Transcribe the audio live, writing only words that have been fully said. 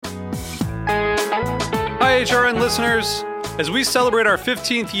HRN listeners. As we celebrate our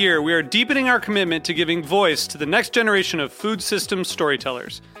 15th year, we are deepening our commitment to giving voice to the next generation of food systems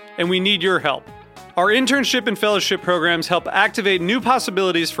storytellers, and we need your help. Our internship and fellowship programs help activate new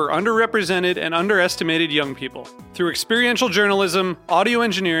possibilities for underrepresented and underestimated young people through experiential journalism, audio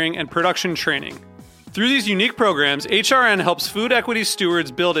engineering, and production training. Through these unique programs, HRN helps food equity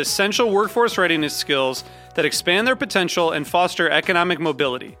stewards build essential workforce readiness skills that expand their potential and foster economic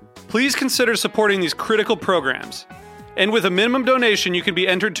mobility. Please consider supporting these critical programs. And with a minimum donation, you can be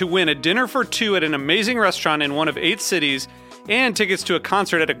entered to win a dinner for two at an amazing restaurant in one of 8 cities and tickets to a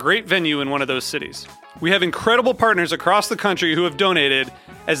concert at a great venue in one of those cities. We have incredible partners across the country who have donated,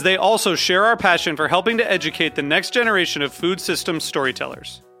 as they also share our passion for helping to educate the next generation of food systems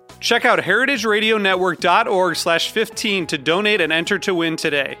storytellers. Check out heritageradionetwork.org/15 to donate and enter to win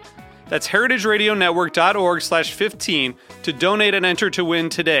today. That's heritageradionetwork.org/15 to donate and enter to win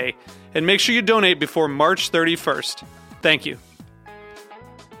today. And make sure you donate before March 31st. Thank you.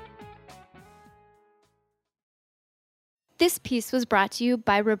 This piece was brought to you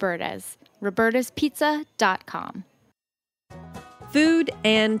by Roberta's, robertaspizza.com. Food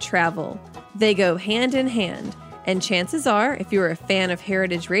and travel. They go hand in hand. And chances are, if you're a fan of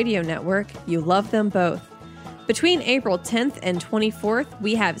Heritage Radio Network, you love them both. Between April 10th and 24th,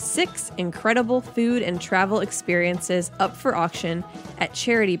 we have 6 incredible food and travel experiences up for auction at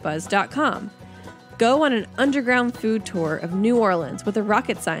CharityBuzz.com. Go on an underground food tour of New Orleans with a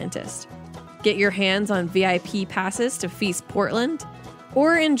rocket scientist. Get your hands on VIP passes to Feast Portland,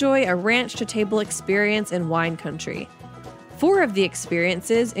 or enjoy a ranch-to-table experience in wine country. 4 of the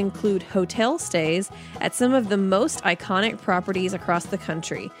experiences include hotel stays at some of the most iconic properties across the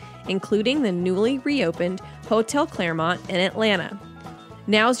country, including the newly reopened Hotel Claremont in Atlanta.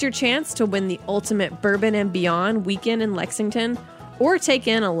 Now's your chance to win the ultimate Bourbon and Beyond weekend in Lexington, or take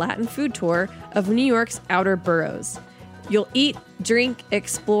in a Latin food tour of New York's outer boroughs. You'll eat, drink,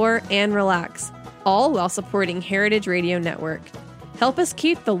 explore, and relax, all while supporting Heritage Radio Network. Help us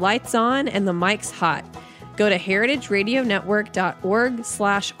keep the lights on and the mics hot. Go to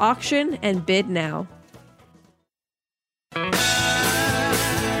heritageradionetwork.org/auction and bid now.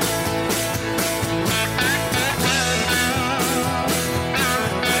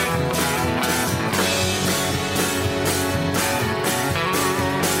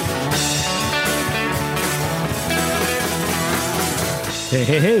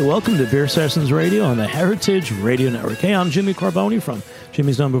 Hey, welcome to Beer Sessions Radio on the Heritage Radio Network. Hey, I'm Jimmy Carboni from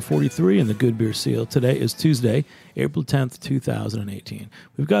Jimmy's Number 43 and the Good Beer Seal. Today is Tuesday, April 10th, 2018.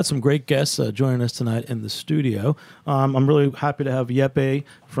 We've got some great guests joining us tonight in the studio. I'm really happy to have Jeppe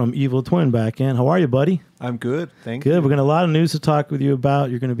from Evil Twin back in. How are you, buddy? I'm good, thank you. Good. We're going to have a lot of news to talk with you about.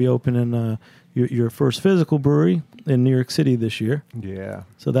 You're going to be opening your first physical brewery in New York City this year. Yeah.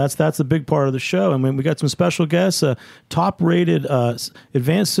 So that's a big part of the show. And we got some special guests, top-rated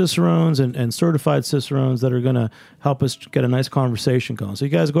advanced Cicerones and certified Cicerones that are going to help us get a nice conversation going. So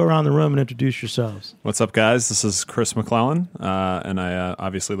you guys go around the room and introduce yourselves. What's up, guys? This is Chris McClellan, and I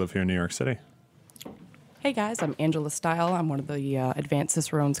obviously live here in New York City. Hey guys, I'm Angela Stile. I'm one of the advanced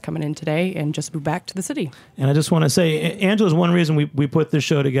Cicerones coming in today and just moved back to the city. And I just want to say, Angela's one reason we put this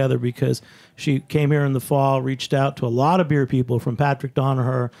show together, because she came here in the fall, reached out to a lot of beer people, from Patrick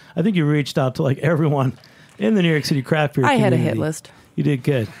Donaher. I think you reached out to like everyone in the New York City craft beer community. I had a hit list. You did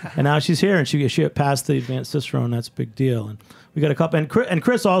good. And now she's here, and she passed the advanced Cicerone. That's a big deal. And we got a couple. And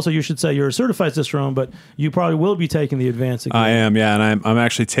Chris, also, you should say you're a certified Cicerone, but you probably will be taking the advanced again. I am, yeah, and I'm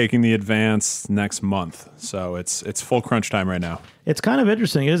actually taking the advanced next month. So it's full crunch time right now. It's kind of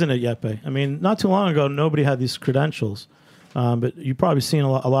interesting, isn't it, Jeppe? I mean, not too long ago, nobody had these credentials, but you've probably seen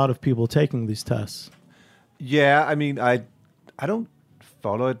a lot of people taking these tests. Yeah, I mean, I don't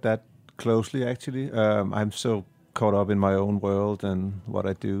follow it that closely, actually. I'm so caught up in my own world and what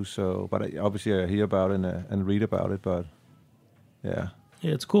I do. So, but I hear about it and read about it. But yeah,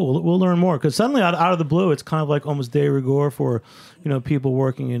 it's cool. We'll learn more, because suddenly out of the blue, it's kind of like almost de rigueur for people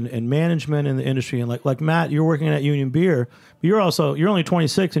working in management in the industry. And like Matt, you're working at Union Beer, but you're only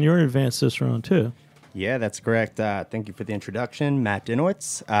 26 and you're an advanced Cicerone too. Yeah, that's correct. Thank you for the introduction. Matt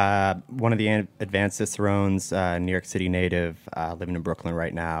Dinowitz, one of the advanced Cicerones, New York City native, living in Brooklyn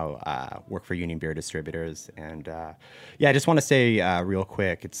right now, work for Union Beer Distributors. And I just want to say real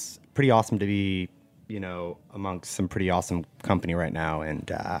quick, it's pretty awesome to be, amongst some pretty awesome company right now.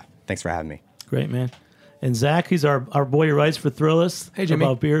 And thanks for having me. Great, man. And Zach, he's our boy who writes for Thrillist. Hey, Jimmy.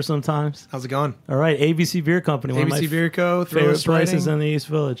 About beer sometimes. How's it going? All right, ABC Beer Company. One ABC of my Beer Co. favorite places writing. in the East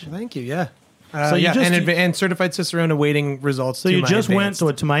Village. Thank you, yeah. And certified Cicerone awaiting results. So you just went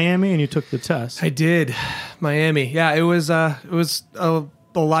to Miami and you took the test. I did, Miami. Yeah, it was a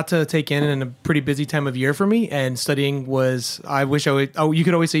a lot to take in and a pretty busy time of year for me. And studying was, I wish I would, you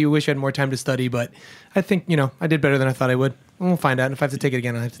could always say you wish you had more time to study, but I think, I did better than I thought I would. We'll find out. And if I have to take it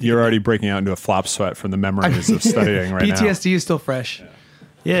again, I'll have to take it. You're already breaking out into a flop sweat from the memories of studying right now. PTSD is still fresh.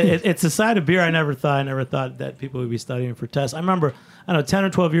 Yeah, it's a side of beer I never thought that people would be studying for tests. I remember, 10 or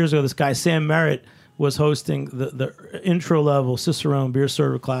 12 years ago, this guy, Sam Merritt, was hosting the intro level Cicerone beer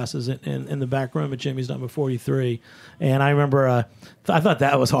server classes in the back room at Jimmy's number 43. And I remember, I thought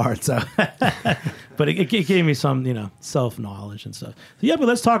that was hard. So, but it gave me some, self-knowledge and stuff. So, yeah, but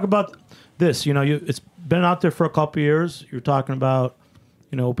let's talk about this. It's been out there for a couple of years. You're talking about,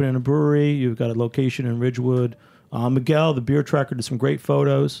 opening a brewery. You've got a location in Ridgewood. Miguel, the beer tracker, did some great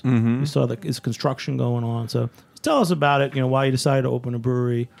photos. Mm-hmm. We saw his construction going on. So tell us about it, why you decided to open a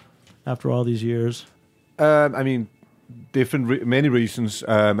brewery after all these years. Many reasons,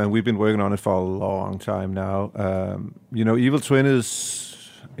 and we've been working on it for a long time now. Evil Twin is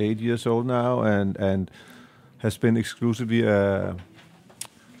 8 years old now and has been exclusively a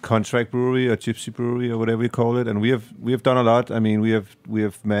contract brewery or gypsy brewery or whatever you call it. And we have done a lot. We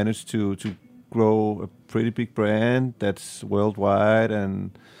have managed to grow a pretty big brand that's worldwide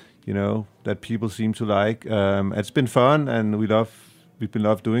and that people seem to like. It's been fun, and we've been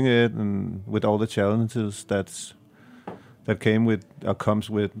loved doing it, and with all the challenges that comes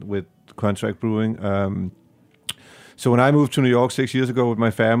with contract brewing. So when I moved to New York 6 years ago with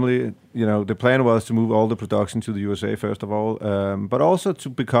my family, the plan was to move all the production to the USA first of all, but also to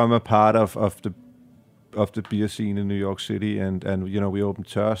become a part of the beer scene in New York City, and we opened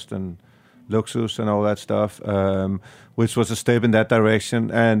Trust and Luxus and all that stuff, which was a step in that direction.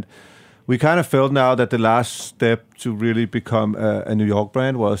 And we kind of felt now that the last step to really become a New York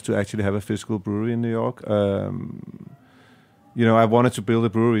brand was to actually have a physical brewery in New York. I wanted to build a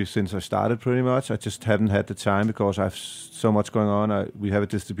brewery since I started pretty much. I just haven't had the time because I have so much going on. We have a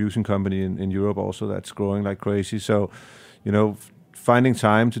distribution company in Europe also that's growing like crazy. So, finding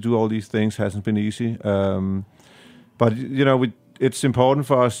time to do all these things hasn't been easy. But, it's important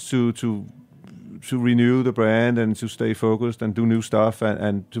for us to renew the brand and to stay focused and do new stuff,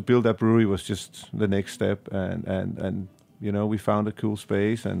 and to build that brewery was just the next step. And we found a cool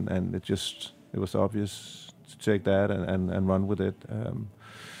space, and it was obvious to take that and run with it.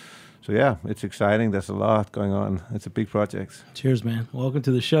 So yeah, it's exciting. There's a lot going on. It's a big project. Cheers, man. Welcome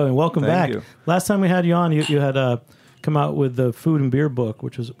to the show, and welcome Thank back. you. Last time we had you on, you had come out with the Food and Beer book,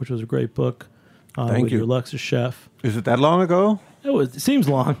 which was a great book. Thank with you. your Lexus chef. Is it that long ago? It seems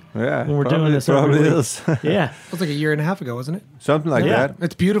long. Yeah. When we're doing this every probably week. is. Yeah. It was like a year and a half ago, wasn't it? Something like that.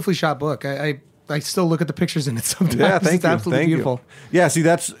 It's a beautifully shot book. I still look at the pictures in it sometimes. Yeah, thank it's you. absolutely Thank beautiful. You. Yeah, see,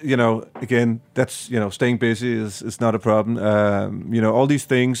 that's, again, that's, staying busy is not a problem. All these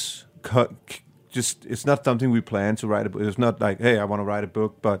things, it's not something we plan to write a book. It's not like, hey, I want to write a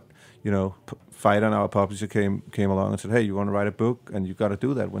book, but, Fight on our publisher came along and said, hey, you want to write a book? And you got to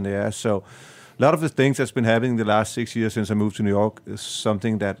do that when they ask. So a lot of the things that's been happening the last 6 years since I moved to New York is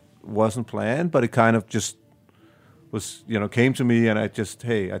something that wasn't planned, but it kind of just was, came to me, and I just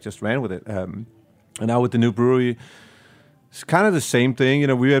ran with it. And now with the new brewery, it's kind of the same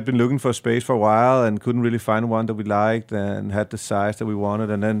thing. We had been looking for a space for a while and couldn't really find one that we liked and had the size that we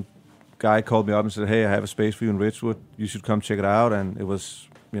wanted. And then a guy called me up and said, hey, I have a space for you in Ridgewood. You should come check it out. And it was,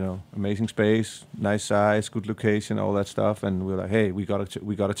 amazing space, nice size, good location, all that stuff. And we were like, hey, we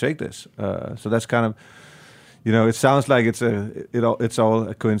gotta take this. So that's kind of, it sounds like it's all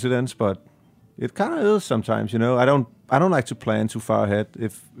a coincidence, but it kind of is sometimes. I don't like to plan too far ahead.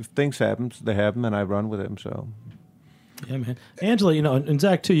 If things happen, they happen, and I run with them. So. Yeah, man. Angela, and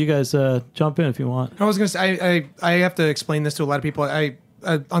Zach too. You guys jump in if you want. I was going to say, I have to explain this to a lot of people.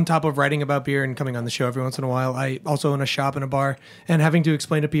 On top of writing about beer and coming on the show every once in a while, I also own a shop and a bar, and having to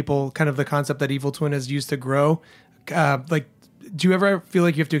explain to people kind of the concept that Evil Twin has used to grow. Do you ever feel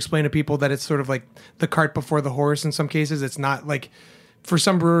like you have to explain to people that it's sort of like the cart before the horse in some cases? It's not like, for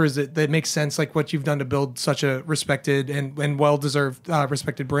some brewers, that makes sense, like what you've done to build such a respected and well-deserved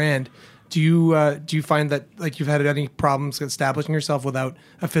respected brand. Do you find that like you've had any problems establishing yourself without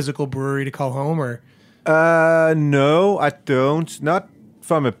a physical brewery to call home, or? No, I don't. Not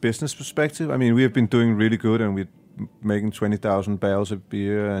from a business perspective. We have been doing really good, and we're making 20,000 barrels of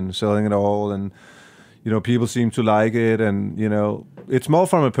beer and selling it all, and people seem to like it, and it's more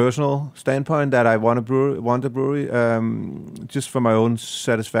from a personal standpoint that I want a brewery, just for my own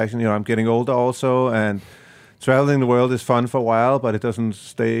satisfaction. I'm getting older also, and traveling the world is fun for a while, but it doesn't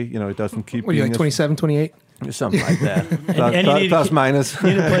stay. It doesn't keep. What are you, like 27, 28? Something like that. And you plus minus. You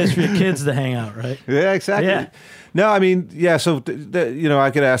need a place for your kids to hang out, right? Yeah, exactly. Yeah. No, I mean, yeah. So I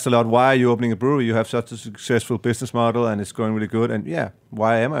get asked a lot, why are you opening a brewery? You have such a successful business model, and it's going really good. And yeah,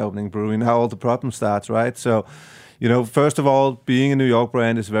 why am I opening a brewery? Now all the problem starts, right? So, first of all, being a New York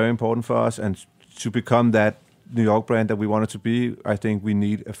brand is very important for us, and to become that New York brand that we want it to be, I think we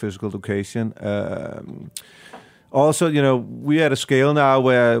need a physical location. Also, we're at a scale now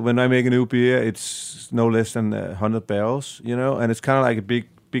where when I make a new beer, it's no less than 100 barrels, and it's kind of like a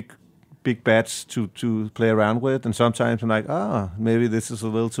big batch to play around with. And sometimes I'm like, maybe this is a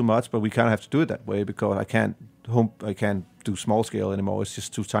little too much, but we kind of have to do it that way because I can't do small scale anymore. It's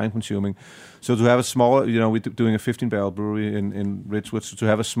just too time consuming. So to have a small, we're doing a 15 barrel brewery in Ridgewood. So to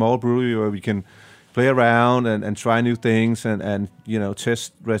have a small brewery where we can play around and try new things and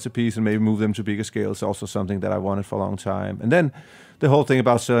test recipes and maybe move them to bigger scale is also something that I wanted for a long time. And then the whole thing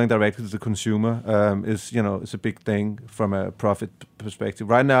about selling directly to the consumer is it's a big thing from a profit perspective.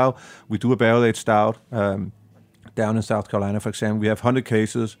 Right now, we do a barrel-aged stout down in South Carolina, for example. We have 100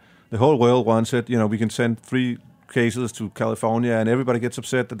 cases. The whole world wants it. We can send 3 cases to California, and everybody gets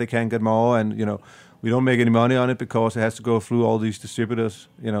upset that they can't get more. And we don't make any money on it because it has to go through all these distributors.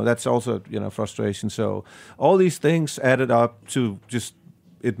 That's also frustration. So all these things added up to just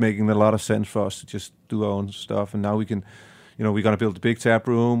it making a lot of sense for us to just do our own stuff. And now we can. We're going to build a big tap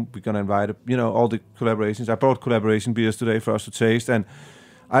room. We're going to invite, all the collaborations. I brought collaboration beers today for us to taste. And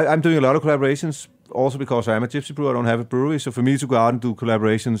I'm doing a lot of collaborations also because I'm a gypsy brewer. I don't have a brewery. So for me to go out and do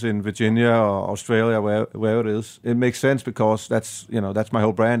collaborations in Virginia or Australia, wherever it is, it makes sense because that's my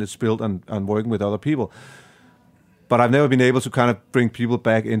whole brand. It's built on working with other people. But I've never been able to kind of bring people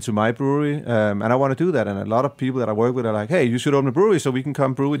back into my brewery. And I want to do that. And a lot of people that I work with are like, hey, you should open a brewery so we can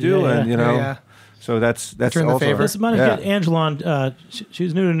come brew with you. Yeah, and, yeah. So that's Return the also favor. Let's get Angela on.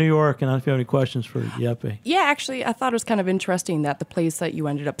 She's new to New York, and I don't know if you have any questions for Jeppe. Yeah, actually, I thought it was kind of interesting that the place that you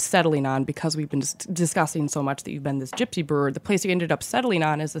ended up settling on, because we've been discussing so much that you've been this gypsy brewer, the place you ended up settling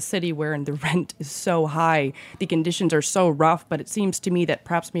on is a city where the rent is so high, the conditions are so rough, but it seems to me that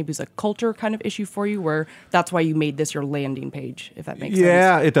perhaps maybe it's a culture kind of issue for you, where that's why you made this your landing page, if that makes sense.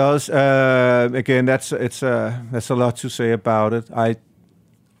 Yeah, it does. Again, that's a lot to say about it.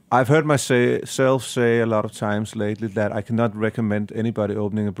 I've heard myself say a lot of times lately that I cannot recommend anybody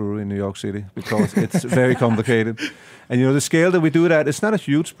opening a brewery in New York City because it's very complicated. And the scale that we do it at, it's not a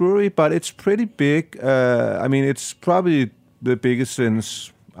huge brewery, but it's pretty big. It's probably the biggest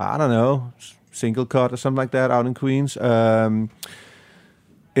since, I don't know, Single Cut or something like that out in Queens.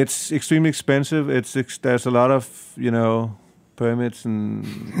 It's extremely expensive. There's a lot of, permits and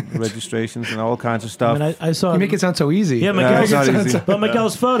registrations and all kinds of stuff. I saw you make it sound so easy. Yeah, it's not easy. But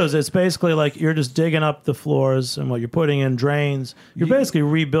Miguel's photos, it's basically like you're just digging up the floors and what you're putting in drains. You're basically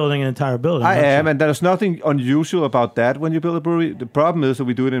rebuilding an entire building. I am, and there's nothing unusual about that when you build a brewery. The problem is that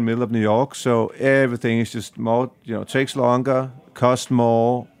we do it in the middle of New York, so everything is just more, takes longer, costs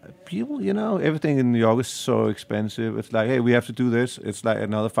more. People, everything in New York is so expensive. It's like, hey, we have to do this. It's like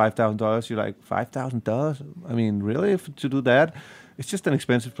another $5,000. You're like, $5,000? I mean, really? To do that? It's just an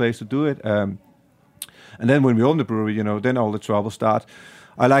expensive place to do it. And then when we own the brewery, then all the trouble starts.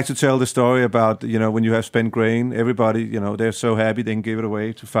 I like to tell the story about, when you have spent grain, everybody, they're so happy they can give it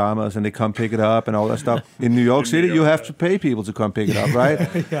away to farmers and they come pick it up and all that stuff. In New York City, you have to pay people to come pick it up,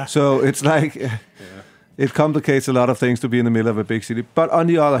 right? Yeah. So it's like... It complicates a lot of things to be in the middle of a big city. But on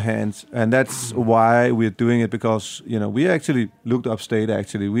the other hand, and that's why we're doing it, because, we actually looked upstate,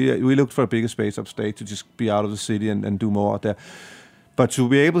 actually. We looked for a bigger space upstate to just be out of the city and do more out there. But to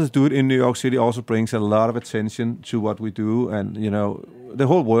be able to do it in New York City also brings a lot of attention to what we do. And, the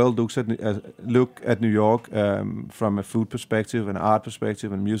whole world look at New York from a food perspective, an art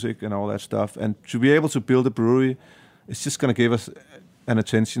perspective, and music and all that stuff. And to be able to build a brewery, it's just going to give us an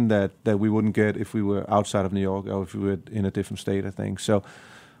attention that we wouldn't get if we were outside of New York or if we were in a different state, I think. So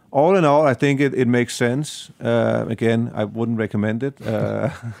all in all, I think it makes sense. Again, I wouldn't recommend it.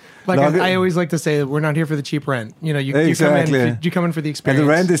 I always like to say that we're not here for the cheap rent. Exactly. You come in for the experience. And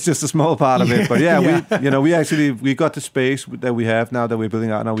the rent is just a small part of it. But we got the space that we have now that we're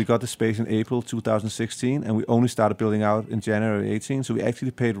building out. Now we got the space in April 2016, and we only started building out in January 18. So we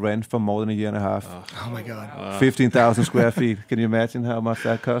actually paid rent for more than a year and a half. Oh my God. 15,000 square feet. Can you imagine how much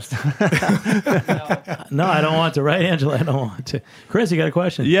that cost? No, I don't want to. Right, Angela? I don't want to. Chris, you got a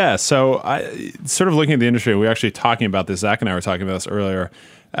question? Yeah. So I sort of looking at the industry, we were actually talking about this. Zach and I were talking about this earlier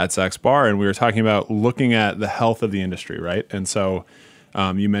at Zach's bar, and we were talking about looking at the health of the industry, right? And so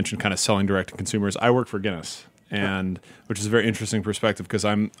you mentioned kind of selling direct to consumers. I work for Guinness, and which is a very interesting perspective because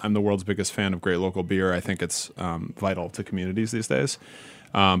I'm the world's biggest fan of great local beer. I think it's vital to communities these days.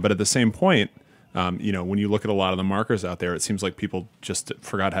 But at the same point, When you look at a lot of the markers out there, it seems like people just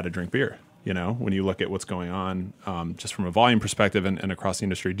forgot how to drink beer. When you look at what's going on, just from a volume perspective and across the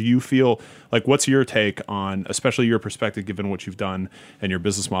industry, do you feel like, what's your take on, especially your perspective, given what you've done and your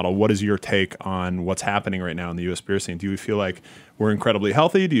business model, what is your take on what's happening right now in the U.S. beer scene? Do you feel like we're incredibly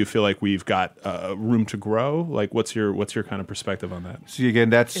healthy? Do you feel like we've got room to grow? Like, what's your kind of perspective on that? See,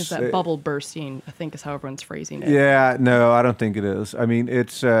 again, Is that bubble bursting, I think is how everyone's phrasing it. Yeah, no, I don't think it is. I mean,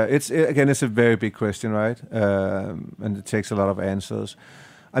 it's a very big question, right? And it takes a lot of answers.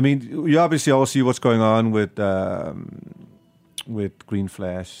 I mean, you obviously all see what's going on with Green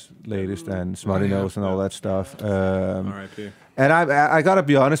Flash latest and Smutty Nose and all that stuff. R.I.P. And I gotta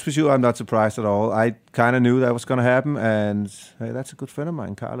be honest with you, I'm not surprised at all. I kind of knew that was gonna happen, and hey, that's a good friend of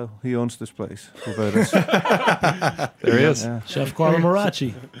mine, Carlo. He owns this place. There he is, Chef Carlo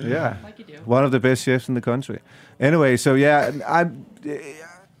Maracci. Yeah, like you do. One of the best chefs in the country. Anyway, so yeah,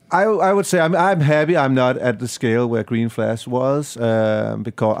 I would say I'm happy I'm not at the scale where Green Flash was,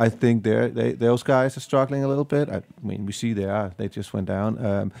 because I think those guys are struggling a little bit. I mean, we see they just went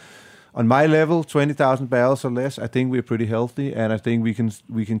down. On my level, 20,000 barrels or less, I think we're pretty healthy, and I think we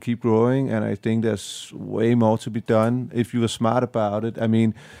can keep growing. And I think there's way more to be done if you are smart about it. I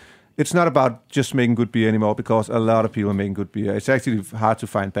mean, it's not about just making good beer anymore, because a lot of people are making good beer. It's actually hard to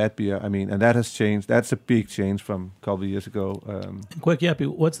find bad beer. I mean, and that has changed. That's a big change from a couple of years ago. Quick, Yappy,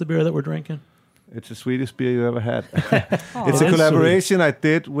 what's the beer that we're drinking? It's the sweetest beer you ever had. It's a collaboration sweet. I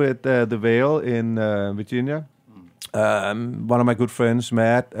did with the Vale in Virginia. One of my good friends,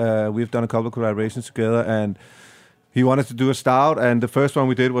 Matt, we've done a couple of collaborations together, and he wanted to do a stout, and the first one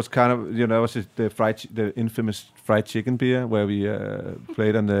we did was kind of, was the infamous fried chicken beer, where we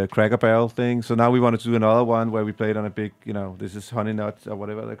played on the Cracker Barrel thing. So now we wanted to do another one where we played on a big, this is honey nut or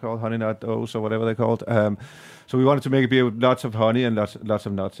whatever they're called, honey nut O's or whatever they're called. So we wanted to make a beer with lots of honey and lots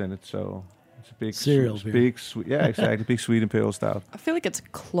of nuts in it. So it's a big cereal beer. Big sweet, yeah, exactly, big sweet imperial stout. I feel like it's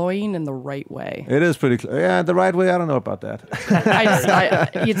cloying in the right way. It is pretty, the right way. I don't know about that.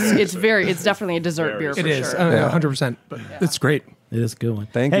 It's definitely a dessert beer. It is 100%. But it's great. It is a good one.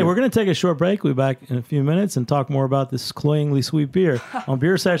 Thank you. Hey, we're going to take a short break. We'll be back in a few minutes and talk more about this cloyingly sweet beer on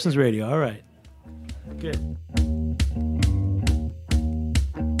Beer Sessions Radio. All right. Good.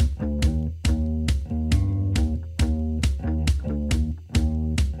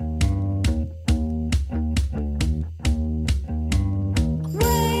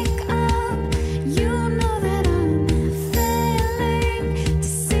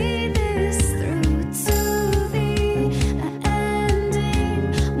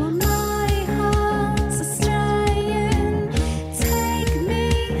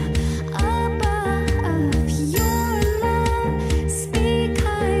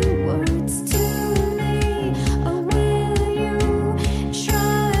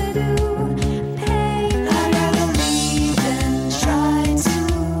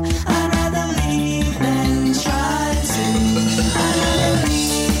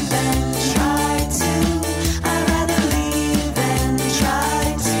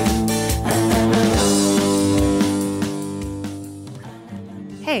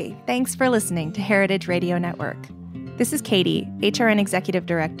 Thanks for listening to Heritage Radio Network. This is Katie, HRN Executive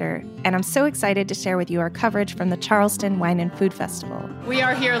Director, and I'm so excited to share with you our coverage from the Charleston Wine and Food Festival. We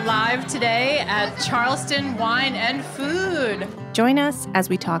are here live today at Charleston Wine and Food. Join us as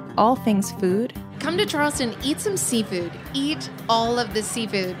we talk all things food. Come to Charleston, eat some seafood. Eat all of the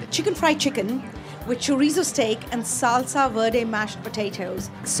seafood. Chicken fried chicken with chorizo steak and salsa verde mashed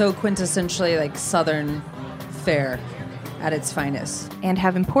potatoes. So quintessentially like Southern fare at its finest. And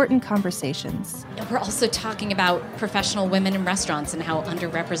have important conversations. We're also talking about professional women in restaurants and how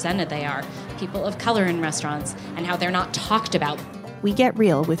underrepresented they are, people of color in restaurants, and how they're not talked about. We get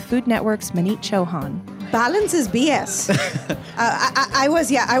real with Food Network's Manit Chauhan. Balance is BS. I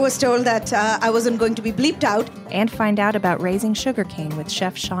was told that I wasn't going to be bleeped out. And find out about raising sugarcane with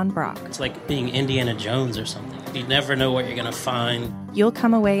Chef Sean Brock. It's like being Indiana Jones or something. You never know what you're going to find. You'll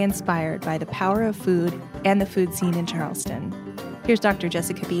come away inspired by the power of food and the food scene in Charleston. Here's Dr.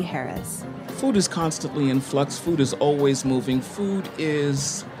 Jessica B. Harris. Food is constantly in flux. Food is always moving. Food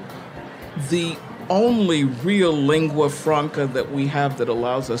is the only real lingua franca that we have that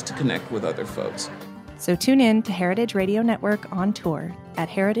allows us to connect with other folks. So tune in to Heritage Radio Network on tour at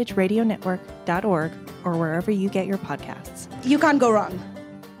heritageradionetwork.org or wherever you get your podcasts. You can't go wrong.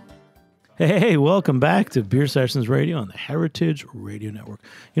 Hey, welcome back to Beer Sessions Radio on the Heritage Radio Network.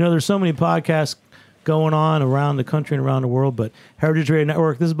 There's so many podcasts going on around the country and around the world. But Heritage Radio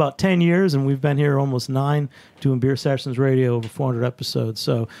Network, this is about 10 years, and we've been here almost 9 doing Beer Sessions Radio, over 400 episodes.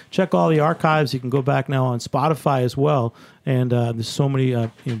 So check all the archives. You can go back now on Spotify as well. And there's so many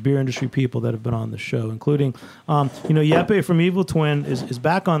beer industry people that have been on the show, including, Jeppe from Evil Twin is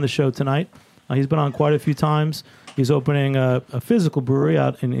back on the show tonight. He's been on quite a few times. He's opening a physical brewery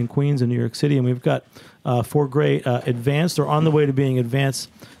out in Queens in New York City, and we've got 4 great advanced or on the way to being advanced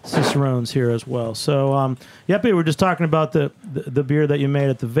Cicerones here as well. So, Jeppe, we're just talking about the beer that you made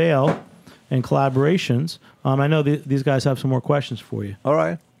at the Veil and collaborations. I know these guys have some more questions for you. All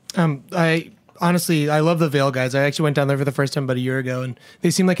right. I love the Veil guys. I actually went down there for the first time about a year ago, and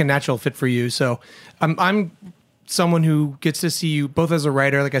they seem like a natural fit for you. So I'm someone who gets to see you both as a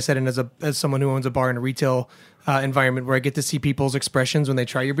writer, like I said, and as someone who owns a bar in a retail environment where I get to see people's expressions when they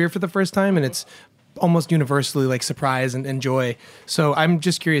try your beer for the first time, and it's almost universally like surprise and joy. So I'm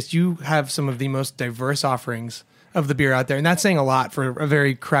just curious, you have some of the most diverse offerings of the beer out there, and that's saying a lot for a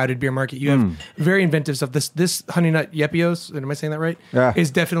very crowded beer market. You have very inventive stuff. This Honey Nut Yepios, am I saying that right? Yeah.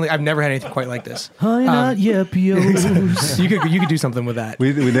 Is definitely, I've never had anything quite like this. Honey Nut Yepios. You could do something with that.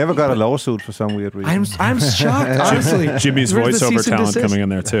 We never got a lawsuit for some weird reason. I'm shocked, honestly. Jimmy's Where's the voiceover cease and talent desist? coming in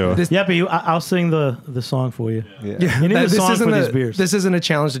there too. Jeppe, I'll sing the song for you. Yeah. You need a song for these beers. This isn't a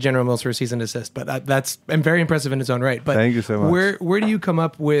challenge to General Mills for a cease and desist, but that's very impressive in its own right. But thank you so much. Where do you come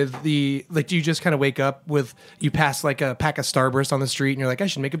up with do you just kind of wake up with, you pass like a pack of Starburst on the street and you're like, I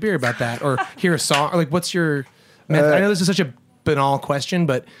should make a beer about that, or hear a song, or like, what's your method? I know this is such a banal question,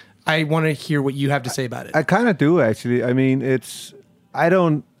 but I want to hear what you have to say about it. I kind of do, actually. I mean, I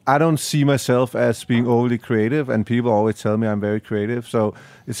don't see myself as being overly creative, and people always tell me I'm very creative. So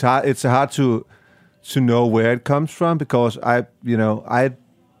it's hard to know where it comes from, because I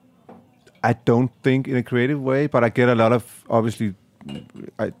don't think in a creative way, but I get a lot of, obviously,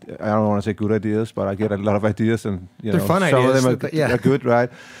 I don't want to say good ideas, but I get a lot of ideas, and they're fun some ideas. of them are good, right?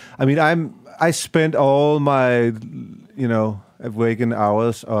 I mean, I spend all my waking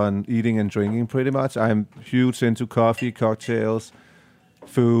hours on eating and drinking, pretty much. I'm huge into coffee, cocktails,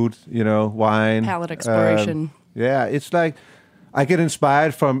 food, wine, Palate exploration. It's like I get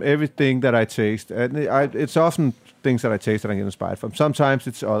inspired from everything that I taste, and it's often things that I taste that I get inspired from. Sometimes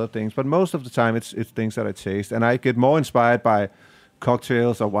it's other things, but most of the time it's things that I taste, and I get more inspired by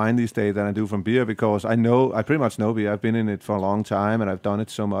cocktails or wine these days than I do from beer, because I pretty much know beer. I've been in it for a long time, and I've done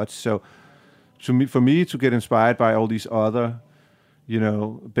it so much. So for me to get inspired by all these other,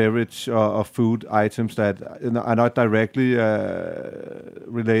 beverage or food items that are not directly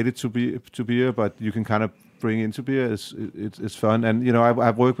related to beer, but you can kind of bring into beer, it's fun. And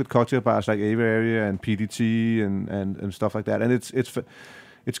I've worked with cocktail bars like Aviary and PDT and stuff like that, and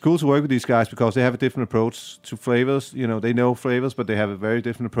it's cool to work with these guys because they have a different approach to flavors. They know flavors, but they have a very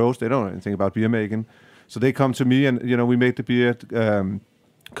different approach. They don't know anything about beer making. So they come to me, and, we made the beer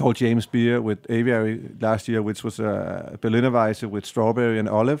called James Beer with Aviary last year, which was a Berliner Weisse with strawberry and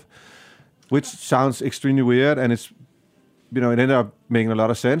olive, which sounds extremely weird. And it's, it ended up making a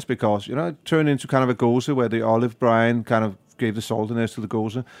lot of sense because, it turned into kind of a gose where the olive brine kind of gave the saltiness to the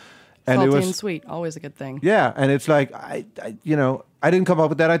gose. And Salty it was and sweet, always a good thing. Yeah, and it's like I didn't come up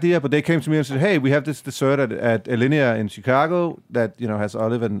with that idea, but they came to me and said, "Hey, we have this dessert at Alinea in Chicago that has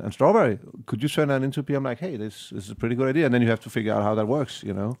olive and strawberry. Could you turn that into beer?" I'm like, "Hey, this is a pretty good idea." And then you have to figure out how that works.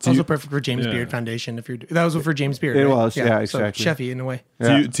 It's also perfect for James Beard Foundation. That was for James Beard. It right? was, yeah, exactly. So chefy in a way.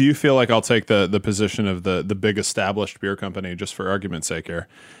 Yeah. Do you feel like, I'll take the position of the big established beer company just for argument's sake here,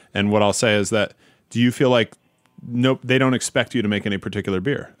 and what I'll say is that, do you feel like, nope, they don't expect you to make any particular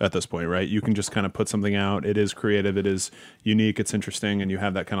beer at this point, right? You can just kind of put something out. It is creative, it is unique, it's interesting, and you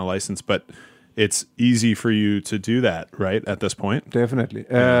have that kind of license, but it's easy for you to do that, right, at this point? Definitely.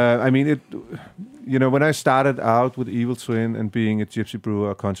 I mean, when I started out with Evil Twin and being a gypsy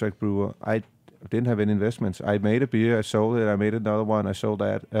brewer, a contract brewer, I didn't have any investments. I made a beer, I sold it, I made another one, I sold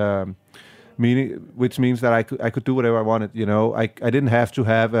that. Which means that I could do whatever I wanted. I didn't have to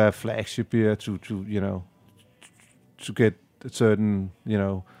have a flagship beer to get a certain,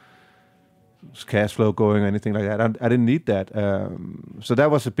 cash flow going or anything like that. I didn't need that. So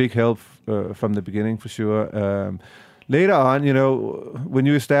that was a big help from the beginning, for sure. Later on, when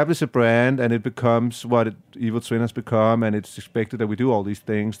you establish a brand and it becomes what Evil Twin has become, and it's expected that we do all these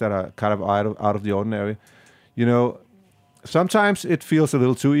things that are kind of out of the ordinary, sometimes it feels a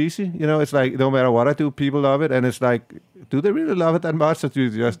little too easy. It's like, no matter what I do, people love it. And it's like, do they really love it that much, or do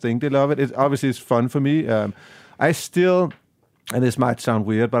you just think they love it? It's fun for me. I still, and this might sound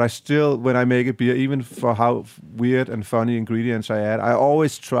weird, but I still, when I make a beer, even for how weird and funny ingredients I add, I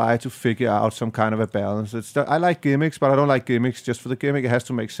always try to figure out some kind of a balance. I like gimmicks, but I don't like gimmicks just for the gimmick. It has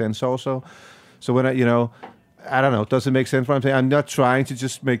to make sense also. So when I don't know, does it make sense what I'm saying? I'm not trying to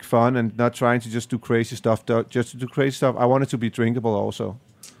just make fun and not trying to just do crazy stuff, just to do crazy stuff. I want it to be drinkable also.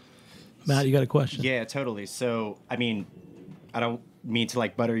 Matt, you got a question? Yeah, totally. So, I mean, I don't mean to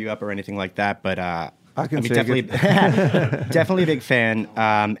like butter you up or anything like that, but I mean, definitely, definitely a big fan.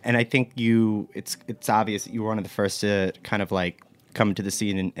 And I think it's obvious that you were one of the first to kind of like come to the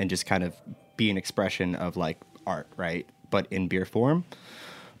scene and just kind of be an expression of like art, right? But in beer form.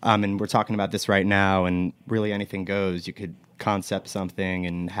 And we're talking about this right now, and really anything goes. You could concept something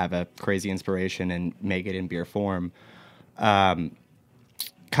and have a crazy inspiration and make it in beer form.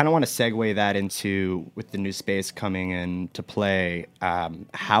 Kind of want to segue that into, with the new space coming into play,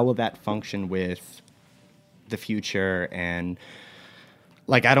 how will that function with the future? And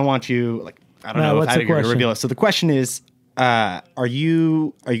like, I don't want you, like, I don't know if I'm going to reveal it. So the question is, are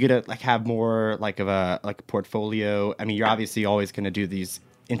you gonna like have more like of a portfolio? I mean, you're obviously always going to do these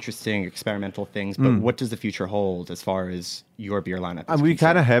interesting experimental things, but what does the future hold as far as your beer lineup? And we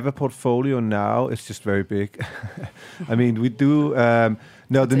kind of have a portfolio now. It's just very big. I mean, we do.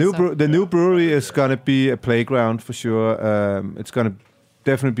 The new brewery is going to be a playground for sure. It's going to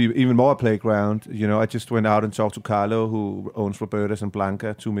definitely be even more a playground. You know, I just went out and talked to Carlo, who owns Roberta's and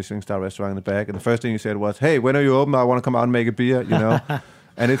Blanca, 2 Michelin star restaurants in the back, and the first thing he said was, "Hey, when are you open? I want to come out and make a beer." You know,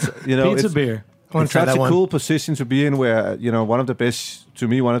 and it's pizza beer. It's such a cool position to be in, where one of the best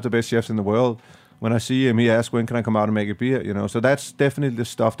chefs in the world. When I see him, he asks, "When can I come out and make a beer?" You know, so that's definitely the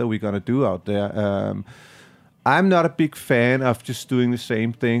stuff that we're gonna do out there. I'm not a big fan of just doing the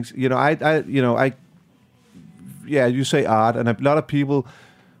same things. You say art, and a lot of people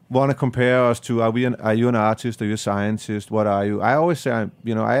want to compare us to, are you an artist? Are you a scientist? What are you? I always say,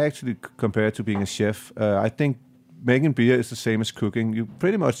 I actually compare it to being a chef. I think making beer is the same as cooking. You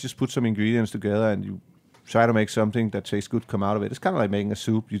pretty much just put some ingredients together and you try to make something that tastes good come out of it. It's kind of like making a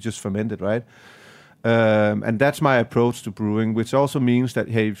soup. You just ferment it, right? And that's my approach to brewing, which also means that,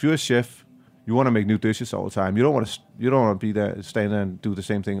 hey, if you're a chef, you want to make new dishes all the time. You don't want to be there, stand there and do the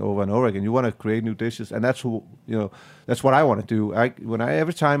same thing over and over again. You want to create new dishes, and that's what I want to do.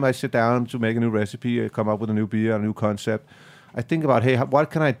 Every time I sit down to make a new recipe, I come up with a new beer, a new concept, I think about, hey, what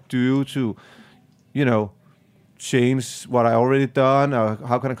can I do to, change what I already done, or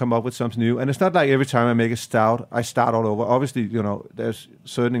how can I come up with something new? And it's not like every time I make a stout, I start all over. Obviously, there's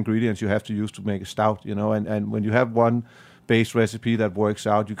certain ingredients you have to use to make a stout, and when you have one base recipe that works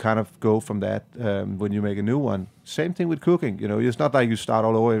out, you kind of go from that when you make a new one. Same thing with cooking. It's not like you start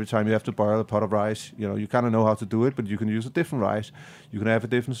all over every time you have to boil a pot of rice. You kind of know how to do it, but you can use a different rice. You can have a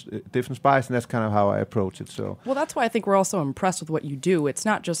different spice, and that's kind of how I approach it. So, well, that's why I think we're also impressed with what you do. It's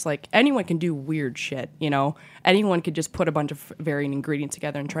not just like anyone can do weird shit. Anyone could just put a bunch of varying ingredients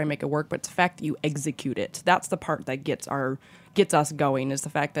together and try and make it work. But it's the fact that you execute it. That's the part that gets us going, is the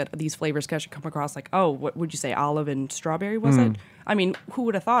fact that these flavors can actually come across like, oh, what would you say, olive and strawberry, was it? I mean, who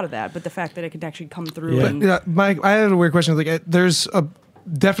would have thought of that? But the fact that it could actually come through. Yeah. Mike, I had a weird question. Like, there's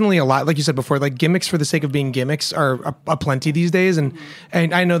definitely a lot, like you said before, like gimmicks for the sake of being gimmicks are aplenty these days, and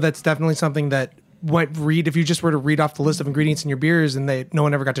I know that's definitely something that if you just were to read off the list of ingredients in your beers and no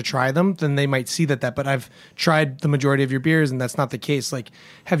one ever got to try them, then they might see that. But I've tried the majority of your beers, and that's not the case. Like,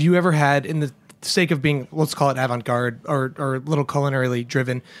 have you ever had, in the sake of being, let's call it avant-garde or a little culinarily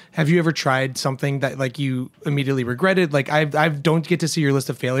driven, have you ever tried something that like you immediately regretted? Like, I don't get to see your list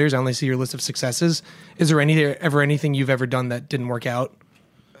of failures. I only see your list of successes. Is there ever anything you've ever done that didn't work out?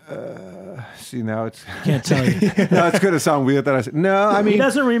 See, now it's can't tell you. Now it's going to sound weird that I said no. I mean, he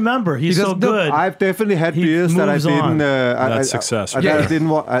doesn't remember. He's so good. I've definitely had beers that I didn't. That's success. That I didn't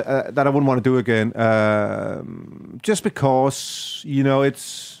want. That I wouldn't want to do again. Just because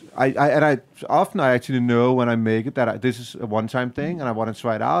it's. I often actually know when I make it that this is a one-time thing and I want to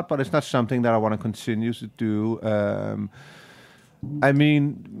try it out, but it's not something that I want to continue to do. I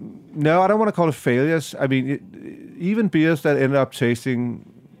mean, no, I don't want to call it failures. I mean, even beers that end up tasting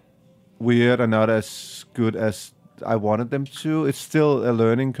weird are not as good as I wanted them to. It's still a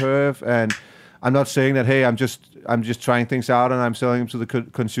learning curve, and I'm not saying that, hey, I'm just trying things out and I'm selling them to the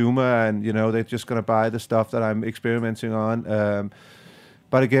consumer, and they're just gonna buy the stuff that I'm experimenting on.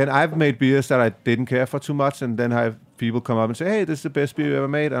 But again, I've made beers that I didn't care for too much, and then I have people come up and say, hey, this is the best beer you ever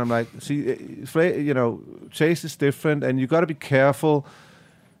made. And I'm like, see, taste is different, and you got to be careful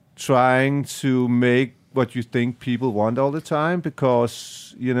trying to make what you think people want all the time,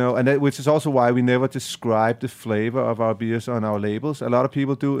 because, which is also why we never describe the flavor of our beers on our labels. A lot of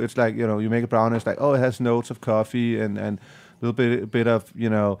people do. It's like, you make a brown, and it's like, oh, it has notes of coffee and a little bit of,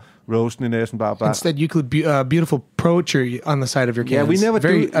 roastiness and blah, blah. Instead, you could be beautiful poetry on the side of your cans. Yeah, we never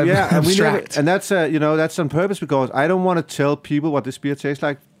Very do. Yeah, abstract. and that's that's on purpose, because I don't want to tell people what this beer tastes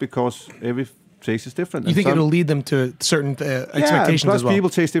like, because every taste different. You And think some- it'll lead them to certain expectations plus as well? people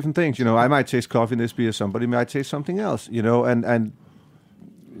taste different things. I might taste coffee in this beer, somebody might taste something else. And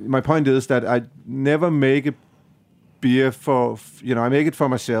my point is that I never make a beer for I make it for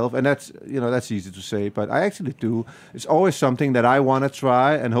myself, and that's easy to say, but I actually do. It's always something that I want to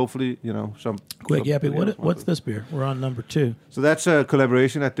try, and hopefully some Quick, Yappy, what's this beer? We're on number 2. So that's a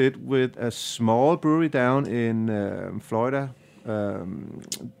collaboration I did with a small brewery down in Florida.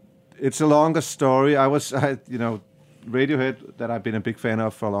 It's a longer story. Radiohead, that I've been a big fan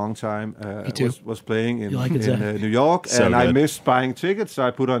of for a long time, was playing in New York, So and I good. missed buying tickets, so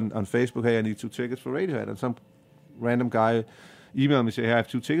I put on Facebook, hey, I need 2 tickets for Radiohead, and some random guy emailed me, say, hey, I have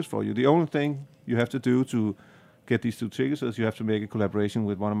 2 tickets for you. The only thing you have to do to get these 2 tickets is you have to make a collaboration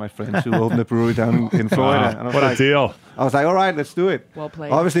with one of my friends who opened a brewery down in Florida. Wow, And I was what a like- deal. I was like, all right, let's do it. Well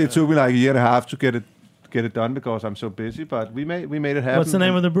played. Obviously, it took me like a year and a half to get it done because I'm so busy, but we made it happen. What's the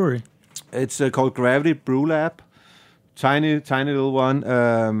name of the brewery? It's called Gravity Brew Lab. Tiny little one.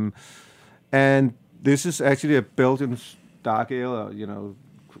 And this is actually a Belgian dark ale,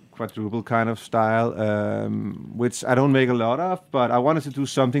 quadruple kind of style, which I don't make a lot of, but I wanted to do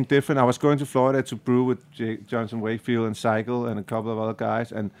something different. I was going to Florida to brew with Johnson Wakefield and Cycle and a couple of other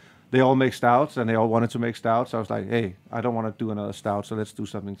guys, and they all make stouts, and they all wanted to make stouts. So I was like, hey, I don't want to do another stout, so let's do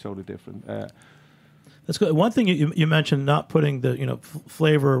something totally different. That's good. One thing you mentioned, not putting the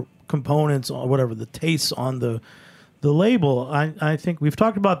flavor components or whatever, the tastes on the label. I think we've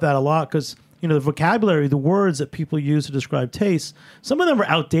talked about that a lot because the vocabulary, the words that people use to describe tastes, some of them are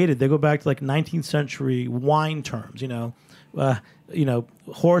outdated. They go back to like 19th century wine terms.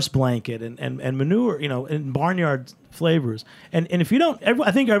 Horse blanket and manure. And barnyard flavors. And if you don't,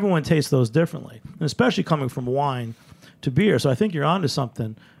 I think everyone tastes those differently, and especially coming from wine to beer. So I think you're onto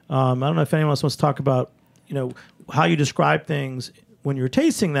something. I don't know if anyone else wants to talk about, how you describe things when you're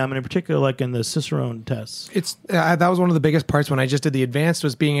tasting them, and in particular, like in the Cicerone tests. It's that was one of the biggest parts when I just did the advanced,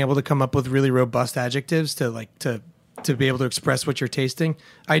 was being able to come up with really robust adjectives to be able to express what you're tasting.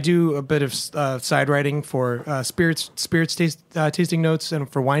 I do a bit of side writing for spirits tasting notes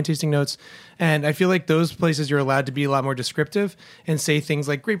and for wine tasting notes, and I feel like those places you're allowed to be a lot more descriptive and say things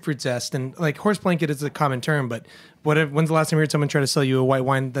like grapefruit zest, and like horse blanket is a common term, but when's the last time you heard someone try to sell you a white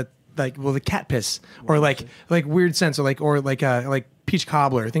wine that the cat piss or like weird scents or like peach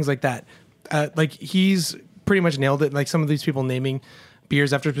cobbler, things like that. He's pretty much nailed it. Like some of these people naming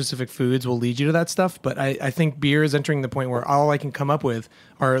beers after specific foods will lead you to that stuff, but I think beer is entering the point where all I can come up with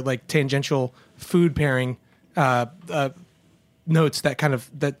are like tangential food pairing notes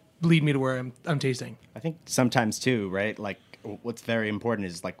that lead me to where I'm tasting. I think sometimes too, right? Like what's very important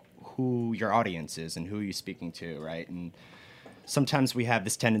is like who your audience is and who you're speaking to, right? And sometimes we have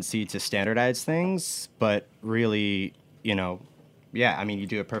this tendency to standardize things, but really, you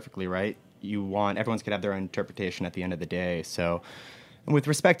do it perfectly, right? Everyone's could have their own interpretation at the end of the day. So, and with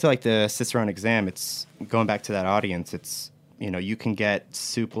respect to like the Cicerone exam, it's going back to that audience. It's, you can get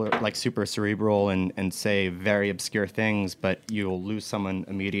super cerebral and say very obscure things, but you'll lose someone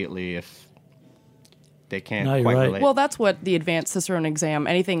immediately if they can't quite relate. Well, that's what the advanced Cicerone exam,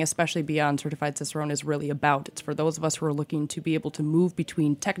 anything especially beyond certified Cicerone, is really about. It's for those of us who are looking to be able to move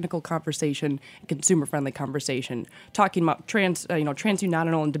between technical conversation and consumer-friendly conversation, talking about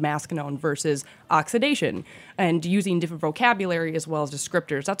transunional and damascenone versus oxidation, and using different vocabulary as well as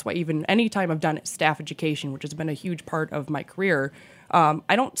descriptors. That's why even any time I've done staff education, which has been a huge part of my career,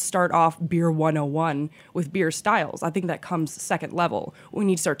 I don't start off beer 101 with beer styles. I think that comes second level. What we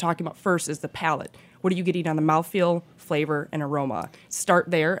need to start talking about first is the palate. What are you getting on the mouthfeel, flavor, and aroma?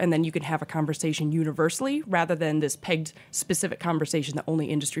 Start there, and then you can have a conversation universally rather than this pegged specific conversation that only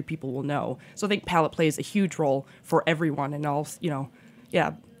industry people will know. So I think palate plays a huge role for everyone, and all,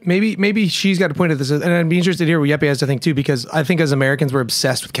 yeah. Maybe she's got a point at this, and I'd be interested to hear what Yeppe has to think too, because I think as Americans we're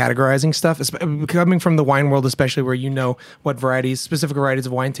obsessed with categorizing stuff, coming from the wine world, especially where what specific varieties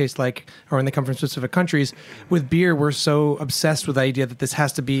of wine taste like, or when they come from specific countries. With beer, we're so obsessed with the idea that this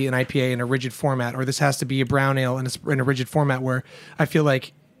has to be an IPA in a rigid format, or this has to be a brown ale in a rigid format. Where I feel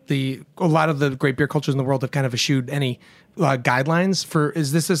like a lot of the great beer cultures in the world have kind of eschewed any guidelines for.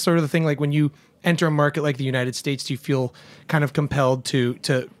 Is this sort of the thing, like when you enter a market like the United States, do you feel kind of compelled to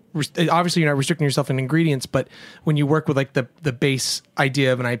obviously you're not restricting yourself in ingredients, but when you work with like the base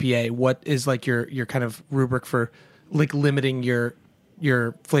idea of an IPA, what is like your kind of rubric for like limiting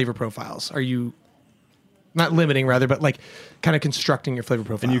your flavor profiles? Are you not limiting rather, but like kind of constructing your flavor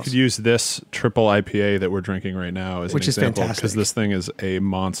profiles? And you could use this triple IPA that we're drinking right now as an example, because this thing is a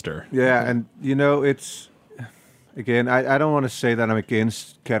monster. Yeah, and it's, again, I don't want to say that I'm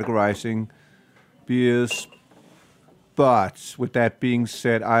against categorizing beers, But with that being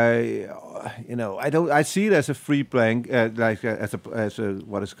said, I see it as a free blank, as a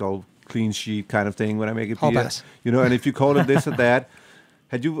what is called clean sheet kind of thing when I make a beer. Pass. And if you call it this or that,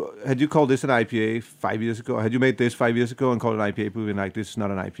 had you called this an IPA 5 years ago? Had you made this 5 years ago and called it an IPA, been like, this is not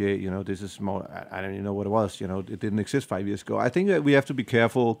an IPA, this is more, I don't even know what it was, it didn't exist 5 years ago. I think that we have to be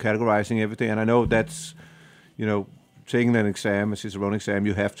careful categorizing everything, and I know that's, taking an exam, a Cicerone exam,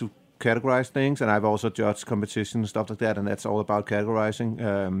 you have to categorize things, and I've also judged competition and stuff like that, and that's all about categorizing,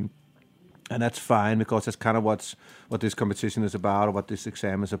 and that's fine, because that's kind of what this competition is about, or what this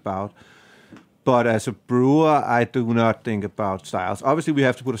exam is about. But as a brewer, I do not think about styles. Obviously, we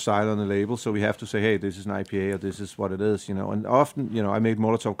have to put a style on the label, so we have to say, hey, this is an IPA, or this is what it is, And often, I made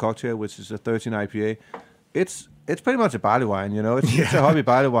Molotov Cocktail, which is a 13 IPA. It's pretty much a barley wine, It's a hobby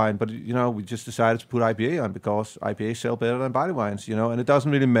barley wine, but, we just decided to put IPA on because IPAs sell better than barley wines, And it doesn't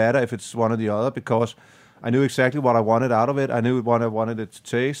really matter if it's one or the other, because I knew exactly what I wanted out of it. I knew what I wanted it to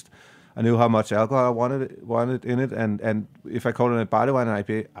taste. I knew how much alcohol I wanted in it. And if I call it a barley wine and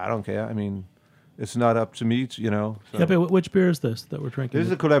IPA, I don't care. I mean, it's not up to me, So. Yeah, but which beer is this that we're drinking? This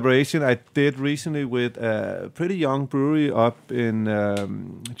is a collaboration I did recently with a pretty young brewery up in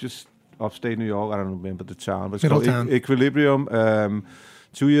just upstate New York. I don't remember the town, but it's called Equilibrium.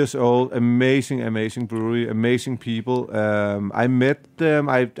 2 years old, amazing brewery, amazing people. I met them.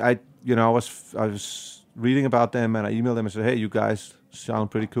 I was reading about them, and I emailed them and said, "Hey, you guys sound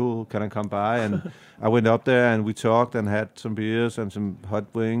pretty cool. Can I come by?" And I went up there and we talked and had some beers and some hot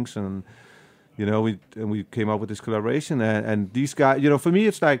wings, and we came up with this collaboration. And these guys, for me,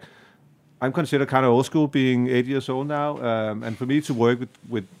 it's like, I'm considered kind of old school, being 8 years old now, and for me to work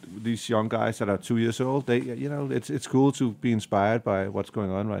with these young guys that are 2 years old, it's cool to be inspired by what's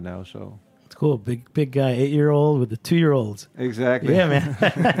going on right now. So it's cool, big guy, 8-year-old with the 2-year-olds. Exactly. Yeah, man.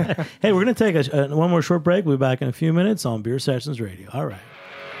 Hey, we're gonna take one more short break. We'll be back in a few minutes on Beer Sessions Radio. All right.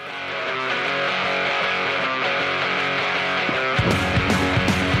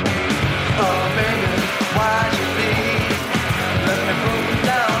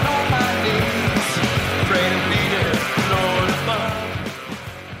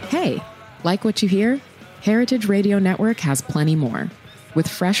 Hey, like what you hear? Heritage Radio Network has plenty more. With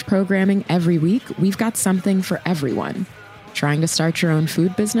fresh programming every week, we've got something for everyone. Trying to start your own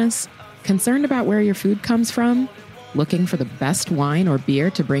food business? Concerned about where your food comes from? Looking for the best wine or beer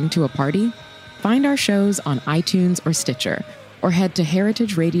to bring to a party? Find our shows on iTunes or Stitcher, or head to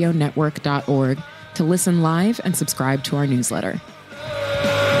heritageradionetwork.org to listen live and subscribe to our newsletter.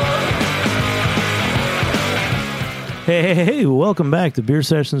 Hey, welcome back to Beer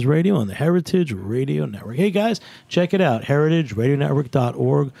Sessions Radio on the Heritage Radio Network. Hey, guys, check it out,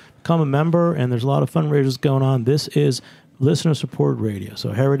 heritageradionetwork.org. Become a member, and there's a lot of fundraisers going on. This is listener-supported radio,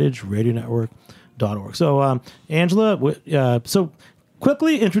 so heritageradionetwork.org. So, Angela, so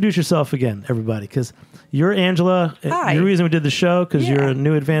quickly introduce yourself again, everybody, because you're Angela. Hi. The reason we did the show, because you're a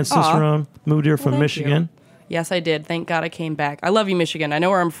new advanced Cicerone, moved here from Michigan. Yes, I did. Thank God I came back. I love you, Michigan. I know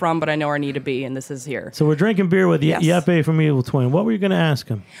where I'm from, but I know where I need to be, and this is here. So we're drinking beer with Yeppe from Evil Twin. What were you going to ask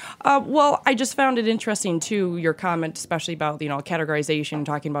him? Well, I just found it interesting, too, your comment, especially about, categorization,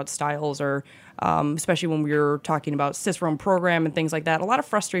 talking about styles, or especially when we were talking about Cicerone program and things like that. A lot of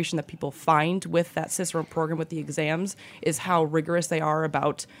frustration that people find with that Cicerone program with the exams is how rigorous they are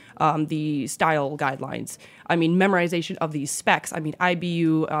about the style guidelines. I mean, memorization of these specs. I mean,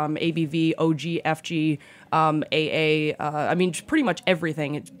 IBU, ABV, OG, FG, AA. I mean, pretty much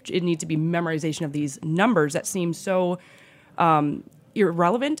everything. It needs to be memorization of these numbers that seem so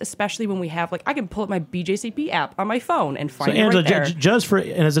irrelevant, especially when we have, I can pull up my BJCP app on my phone and find it right there.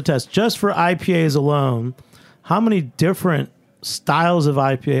 And as a test, just for IPAs alone, how many different styles of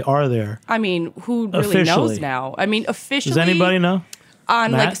IPA are there? I mean, who really knows now? I mean, officially. Does anybody know?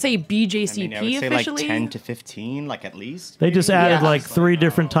 On, say, BJCP I would say officially? 10 to 15, at least. They just added, 3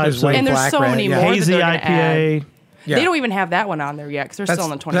 different types of... And there's so many more hazy that IPA. Yeah. They don't even have that one on there yet because they're still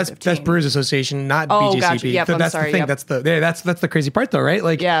in the 2015. That's Brewers Association, not BJCP. Gotcha. Yep, that's I'm sorry. The thing. Yep. That's the crazy part, though, right?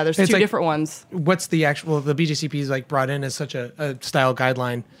 There's 2 different ones. What's the actual? The BJCP is brought in as such a style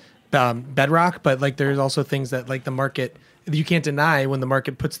guideline bedrock, but there's also things that the market. You can't deny when the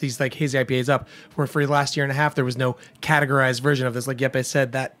market puts these hazy IPAs up. Where for the last year and a half there was no categorized version of this. Like Yeppe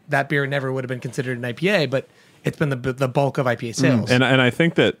said, that beer never would have been considered an IPA, but it's been the bulk of IPA sales. And I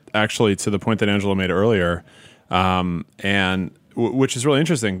think that actually, to the point that Angela made earlier, and which is really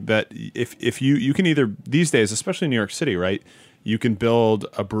interesting, that if you can either these days, especially in New York City, right, you can build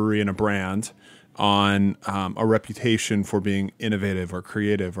a brewery and a brand on a reputation for being innovative or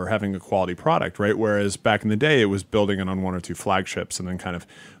creative or having a quality product, right? Whereas back in the day, it was building it on one or two flagships and then kind of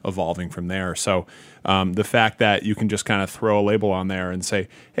evolving from there. So the fact that you can just kind of throw a label on there and say,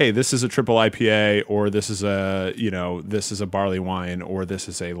 hey, this is a triple IPA, or this is a barley wine, or this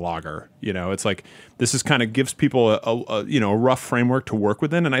is a lager. It's like this is kind of gives people a rough framework to work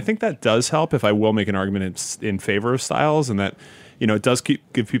within, and I think that does help. If I will make an argument in favor of styles, and that it does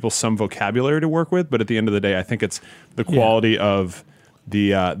give people some vocabulary to work with, but at the end of the day, I think it's the quality of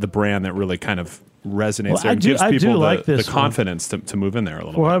the brand that really kind of resonates there and gives people the confidence to move in there a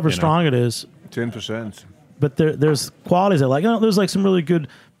little bit. However strong it is. 10%. But there's qualities that there's like some really good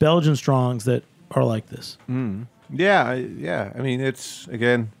Belgian strongs that are like this. Yeah. I mean, it's,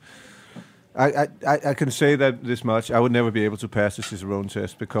 again, I can say that this much. I would never be able to pass the Cicerone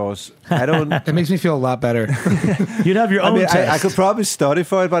test because I don't... It makes me feel a lot better. You'd have your own test. I could probably study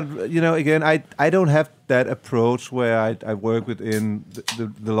for it, but, again, I don't have that approach where I work within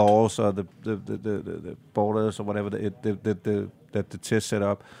the laws or the borders or whatever that the test set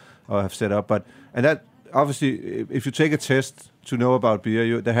up or have set up. And that, obviously, if you take a test to know about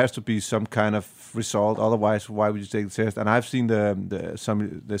beer, there has to be some kind of result. Otherwise, why would you take the test? And I've seen the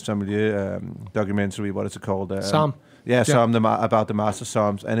sommelier documentary. What is it called? Somm. Yeah, Somm, about the master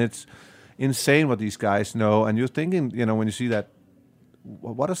somms, and it's insane what these guys know. And you're thinking, when you see that,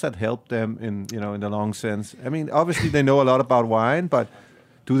 what does that help them in the long sense? I mean, obviously they know a lot about wine, but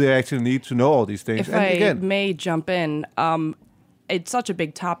do they actually need to know all these things? If I may jump in, it's such a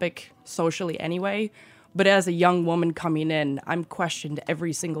big topic socially anyway. But as a young woman coming in, I'm questioned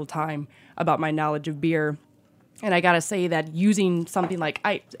every single time about my knowledge of beer. And I got to say that using something like,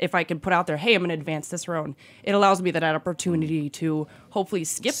 if I can put out there, hey, I'm an advanced Cicerone, it allows me that opportunity to hopefully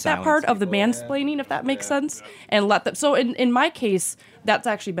skip that part of the mansplaining, if that makes sense, and let them. So in my case, that's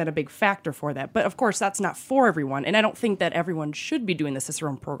actually been a big factor for that. But of course, that's not for everyone. And I don't think that everyone should be doing the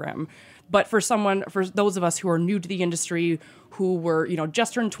Cicerone program. But for those of us who are new to the industry, who were,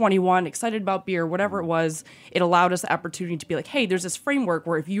 just turned 21, excited about beer, whatever it was, it allowed us the opportunity to be like, hey, there's this framework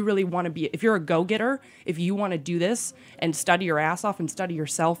where if you really want to if you're a go-getter, if you want to do this and study your ass off and study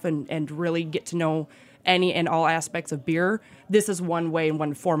yourself and really get to know any and all aspects of beer, this is one way and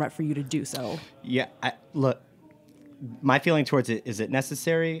one format for you to do so. Yeah, look, my feeling towards it, is it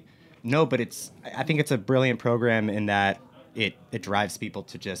necessary? No, but I think it's a brilliant program in that it drives people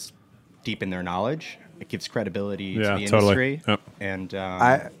to just deepen their knowledge. It gives credibility to the industry. Yep. And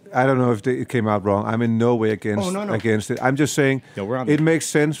I don't know if it came out wrong. I'm in no way against it. I'm just saying it makes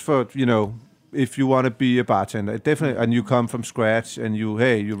sense for, if you want to be a bartender, definitely, and you come from scratch and you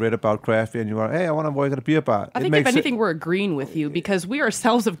read about craft beer and you are, hey, I want to work at a beer bar. I think if anything, we're agreeing with you because we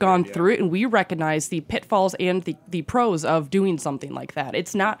ourselves have gone through it and we recognize the pitfalls and the pros of doing something like that.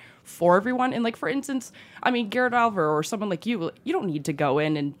 It's not for everyone. And like, for instance, I mean, Garrett Alver or someone like you don't need to go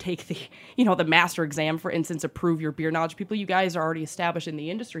in and take the master exam, for instance, to prove your beer knowledge. People, you guys are already established in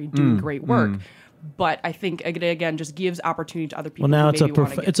the industry doing great work. But I think, again, just gives opportunity to other people. Well, now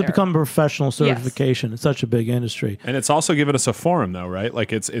it's become a professional certification. Yes. It's such a big industry. And it's also given us a forum, though, right?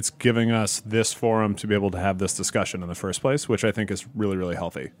 Like, it's giving us this forum to be able to have this discussion in the first place, which I think is really, really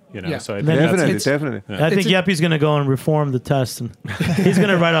healthy. Yeah. So I think definitely. Yeah. I think Yeppy's going to go and reform the test, and he's going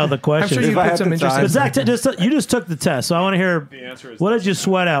to write out the questions. I'm sure you put some interesting. But Zach, you just took the test, so I want to hear the answer. What did you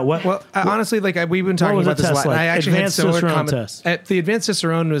sweat out? Well, honestly, we've been talking about this a lot. Like? I actually Advanced had similar Cicerone comments. test. The Advanced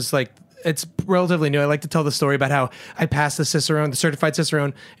Cicerone was like, it's relatively new. I like to tell the story about how I passed the Cicerone, the certified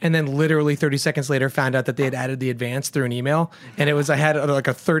Cicerone, and then literally 30 seconds later found out that they had added the advanced through an email. And it was, I had like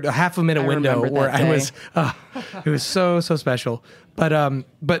a half a minute window where I was, it was so special.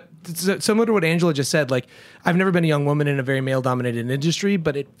 But similar to what Angela just said, like, I've never been a young woman in a very male-dominated industry,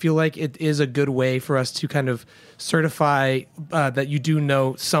 but I feel like it is a good way for us to kind of certify that you do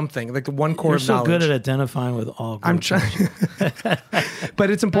know something, like the one core of knowledge. You're so good at identifying with all groups. I'm trying,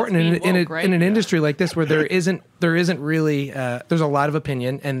 but it's important in an industry like this where there isn't really there's a lot of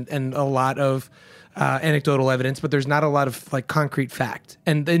opinion and a lot of anecdotal evidence, but there's not a lot of like concrete fact.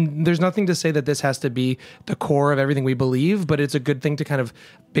 And then there's nothing to say that this has to be the core of everything we believe, but it's a good thing to kind of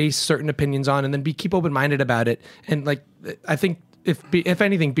base certain opinions on and then keep open-minded about it. And like, I think if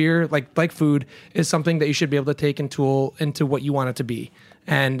anything, beer, like food, is something that you should be able to take and tool into what you want it to be.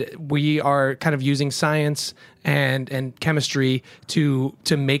 and we are kind of using science and chemistry to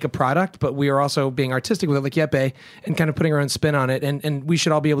make a product, but we are also being artistic with it, like Yeppe, and kind of putting our own spin on it, and we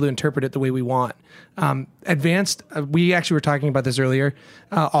should all be able to interpret it the way we want. Advanced, we actually were talking about this earlier,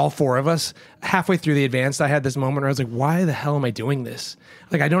 all four of us. Halfway through the Advanced, I had this moment where I was like, why the hell am I doing this?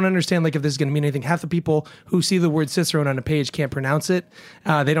 Like, I don't understand, like, if this is going to mean anything. Half the people who see the word Cicerone on a page can't pronounce it.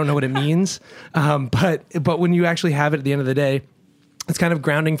 They don't know what it means. But when you actually have it at the end of the day, it's kind of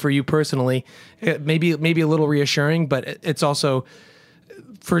grounding for you personally. It maybe a little reassuring, but it's also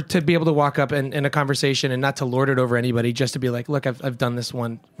to be able to walk up in a conversation and not to lord it over anybody, just to be like, look, I've done this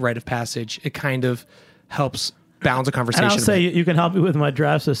one rite of passage. It kind of helps balance a conversation. And I'll say you can help me with my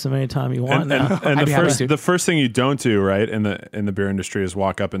draft system anytime you want. And the first thing you don't do, right, in the beer industry is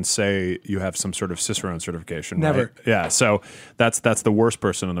walk up and say you have some sort of Cicerone certification. Never. Right? Yeah. So that's the worst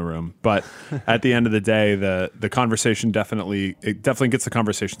person in the room. But at the end of the day, the conversation definitely gets the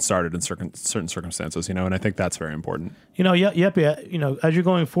conversation started in certain circumstances, and I think that's very important. Yeppe, as you're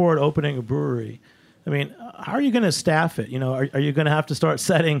going forward opening a brewery, I mean, how are you going to staff it? Are you going to have to start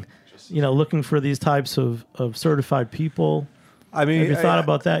setting, looking for these types of certified people? I mean, have you thought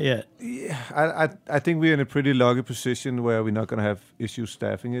about that yet? Yeah, I think we're in a pretty lucky position where we're not going to have issues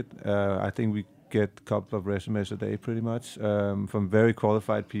staffing it. I think we get a couple of resumes a day, pretty much, from very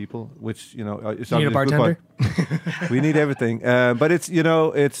qualified people. Which is you need a bartender. We need everything, but it's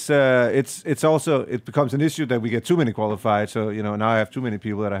also it becomes an issue that we get too many qualified. So now I have too many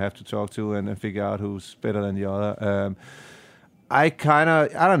people that I have to talk to and figure out who's better than the other. I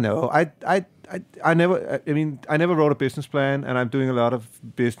don't know. I never wrote a business plan, and I'm doing a lot of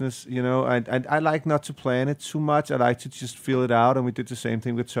business. I like not to plan it too much. I like to just feel it out, and we did the same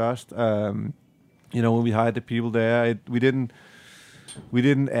thing with Trust. When we hired the people there, we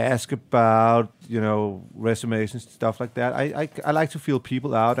didn't ask about resumes and stuff like that. I like to feel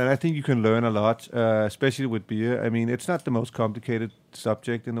people out, and I think you can learn a lot, especially with beer. I mean, it's not the most complicated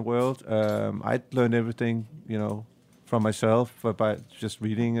subject in the world. I learned everything, from myself by just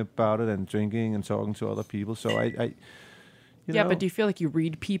reading about it and drinking and talking to other people. So but do you feel like you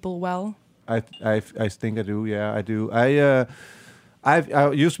read people well? I think I do. Yeah, I do. I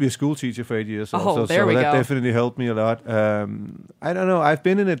used to be a school teacher for 8 years. So that definitely helped me a lot. I don't know. I've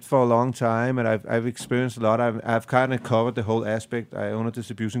been in it for a long time, and I've experienced a lot. I've kind of covered the whole aspect. I own a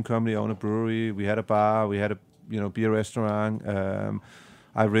distribution company, I own a brewery. We had a bar. We had a beer restaurant.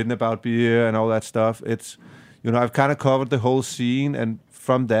 I've written about beer and all that stuff. It's I've kind of covered the whole scene, and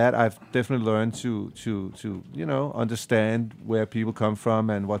from that, I've definitely learned to understand where people come from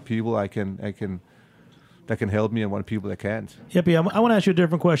and what people that can help me and what people that can't. Yeppe, I want to ask you a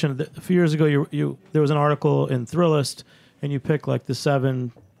different question. A few years ago, there was an article in Thrillist, and you picked like the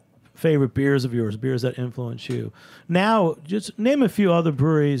 7 favorite beers of yours, beers that influence you. Now, just name a few other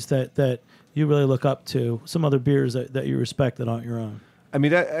breweries that you really look up to, some other beers that you respect that aren't your own.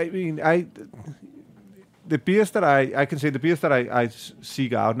 The beers that I can say, the beers that I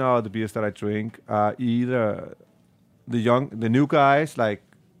seek out now, the beers that I drink are either the new guys, like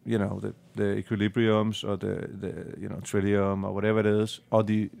the Equilibriums or the Trillium or whatever it is, or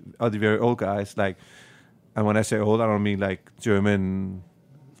the very old guys, like. And when I say old, I don't mean like German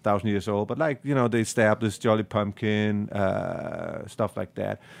 1,000 years old, but like the established Jolly Pumpkin, stuff like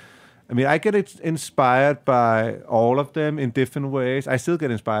that. I mean, I get inspired by all of them in different ways. I still get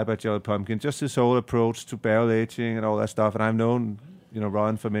inspired by Jolly Pumpkin, just his whole approach to barrel aging and all that stuff. And I've known,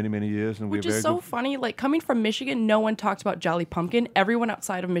 Ron for many, many years. And Which is so funny. Like, coming from Michigan, no one talks about Jolly Pumpkin. Everyone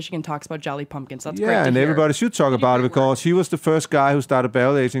outside of Michigan talks about Jolly Pumpkin. So that's great to and hear. Everybody should talk about it because he was the first guy who started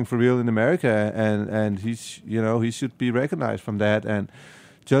barrel aging for real in America. And he's, he should be recognized from that. And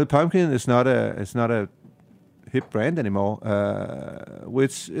Jolly Pumpkin is not a hip brand anymore,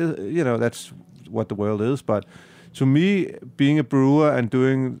 which that's what the world is. But to me, being a brewer and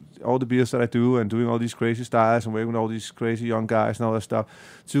doing all the beers that I do and doing all these crazy styles and working with all these crazy young guys and all that stuff,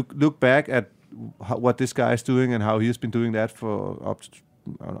 to look back at what this guy is doing and how he's been doing that for up to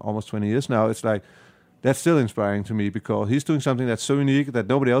almost 20 years now, it's like that's still inspiring to me because he's doing something that's so unique that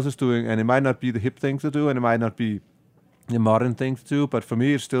nobody else is doing, and it might not be the hip thing to do and it might not be the modern thing to do, but for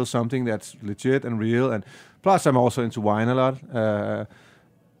me it's still something that's legit and real. And plus I'm also into wine a lot,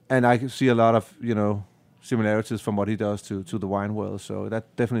 and I see a lot of similarities from what he does to the wine world, so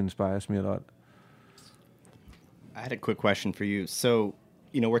that definitely inspires me a lot. I had a quick question for you. So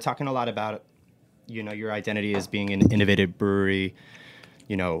we're talking a lot about your identity as being an innovative brewery,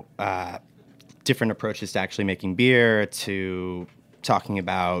 different approaches to actually making beer, to talking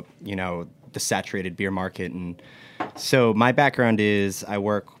about the saturated beer market. And so my background is I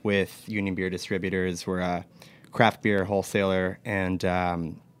work with Union Beer Distributors. We're a craft beer wholesaler, and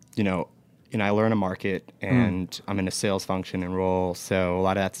I learn a market, and I'm in a sales function and role, so a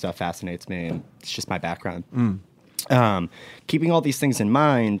lot of that stuff fascinates me, and it's just my background. Keeping all these things in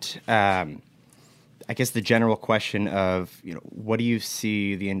mind, I guess the general question of, what do you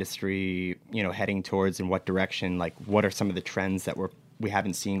see the industry, heading towards, in what direction? Like, what are some of the trends that we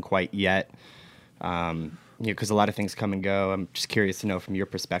haven't seen quite yet? Because a lot of things come and go. I'm just curious to know from your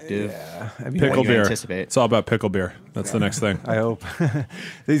perspective. Pickle beer. Anticipate. It's all about pickle beer. That's the next thing. I hope.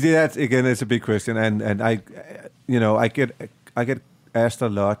 That's again, it's a big question, and I get asked a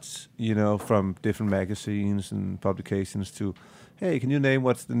lot, from different magazines and publications to, hey, can you name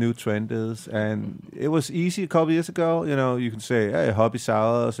what the new trend is? And it was easy a couple years ago. You can say, hey, hobby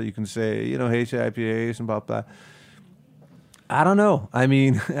sours, or you can say, hazy IPAs and blah blah. I don't know. I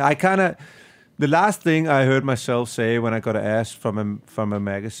mean, the last thing I heard myself say when I got asked from a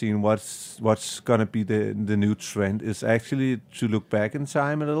magazine what's gonna be the new trend is actually to look back in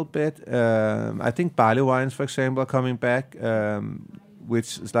time a little bit. I think barley wines, for example, are coming back,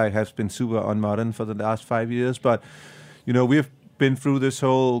 which is has been super unmodern for the last 5 years. But we've been through this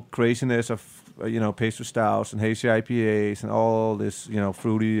whole craziness of pastry stouts and hazy IPAs and all this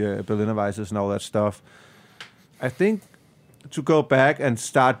fruity Berliner Weisses and all that stuff. I think to go back and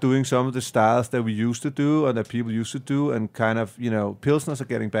start doing some of the styles that we used to do and that people used to do, and kind of, Pilsners are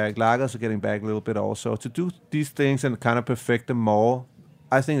getting back, lagers are getting back a little bit also. To do these things and kind of perfect them more,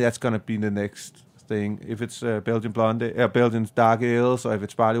 I think that's going to be the next thing. If it's Belgian blonde, Belgian dark ales, or if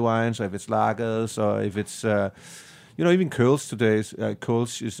it's barley wines, or if it's lagers, or if it's, even Kölsch today.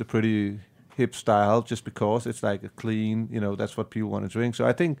 Kölsch is a pretty hip style just because it's like a clean, that's what people want to drink. So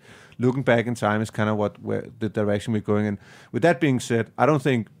I think looking back in time is kind of where the direction we're going in. With that being said, I don't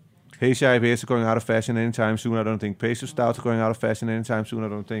think hazy IPAs are going out of fashion anytime soon. I don't think pastry stouts are going out of fashion anytime soon. I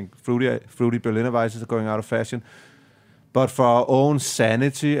don't think fruity Berliner Weisses are going out of fashion. But for our own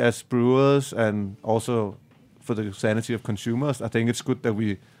sanity as brewers, and also for the sanity of consumers, I think it's good that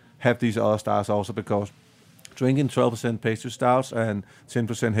we have these other styles also, because drinking 12% pastry stouts and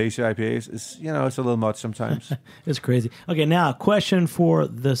 10% hazy IPAs is, it's a little much sometimes. It's crazy. Okay, now a question for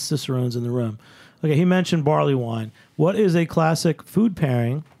the Cicerones in the room. Okay, he mentioned barley wine. What is a classic food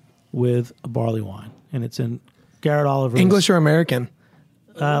pairing with a barley wine? And it's in Garrett Oliver's... English or American?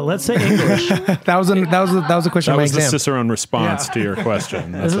 Let's say English. that was a question. That in my was the exam. Cicerone response to your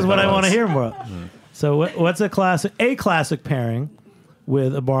question. This is what I want to hear more. So what's a classic pairing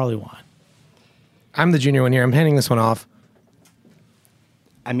with a barley wine? I'm the junior one here. I'm handing this one off.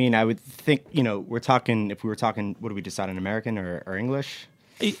 I mean, I would think, if we were talking, what do we decide on, American or English?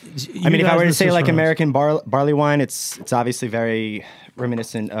 I mean, if I were to say like American barley wine, it's obviously very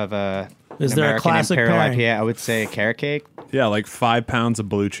reminiscent of an American classic Imperial pairing? IPA. I would say carrot cake. Yeah, like 5 pounds of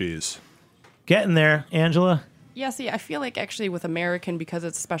blue cheese. Getting there, Angela. Yeah, see, I feel like actually with American, because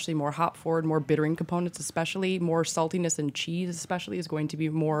it's especially more hop forward, more bittering components, especially more saltiness and cheese, especially is going to be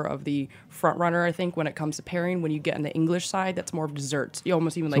more of the front runner. I think when it comes to pairing, when you get on the English side, that's more of desserts. You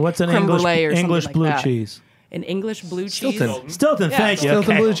almost even So what's an creme English brulee or English something blue like that. cheese? An English blue cheese. Stilton, Yeah, thank you.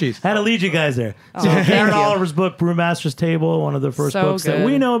 Stilton Okay. blue cheese. Had to lead you guys there. Oh, So thank Garrett you. Oliver's book, Brewmaster's Table, one of the first So books that good.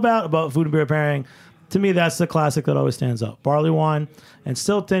 we know about food and beer pairing. To me, that's the classic that always stands up. Barley wine and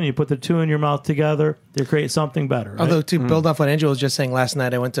Stilton, you put the two in your mouth together, they create something better. Right? Although, to build off what Angela was just saying, last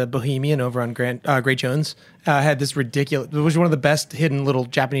night I went to Bohemian over on Great Jones. Had this ridiculous... It was one of the best hidden little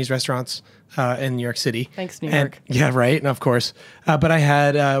Japanese restaurants in New York City. Thanks, New York. Yeah, right, and of course. But I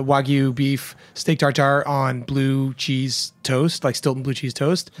had Wagyu beef steak tartare on blue cheese toast, like Stilton blue cheese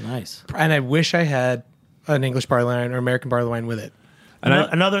toast. Nice. And I wish I had an English barley wine or American barley wine with it. And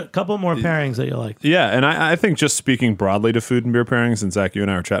another couple more pairings that you like. Yeah, and I think just speaking broadly to food and beer pairings, and Zach, you and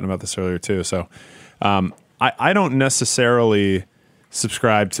I were chatting about this earlier too. So I don't necessarily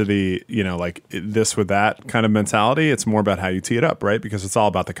subscribe to the, like this with that kind of mentality. It's more about how you tee it up, right? Because it's all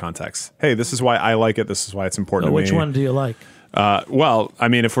about the context. Hey, this is why I like it. This is why it's important to me. Which one do you like? Well, I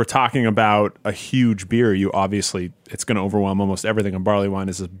mean, if we're talking about a huge beer, it's going to overwhelm almost everything. And barley wine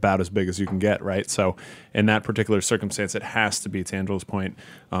is about as big as you can get, right? So in that particular circumstance, it has to be, to Angela's point,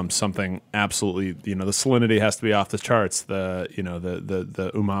 something absolutely, the salinity has to be off the charts. The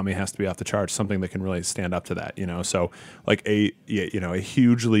umami has to be off the charts, something that can really stand up to that, So like a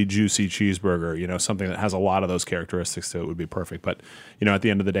hugely juicy cheeseburger, something that has a lot of those characteristics to it would be perfect. But, at the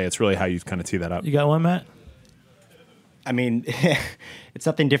end of the day, it's really how you kind of tee that up. You got one, Matt? I mean, it's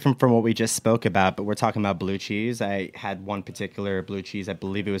something different from what we just spoke about, but we're talking about blue cheese. I had one particular blue cheese, I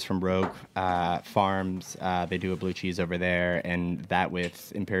believe it was from Rogue Farms. They do a blue cheese over there, and that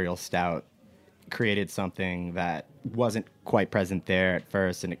with Imperial Stout created something that wasn't quite present there at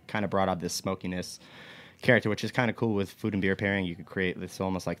first, and it kind of brought out this smokiness character, which is kind of cool with food and beer pairing. You could create this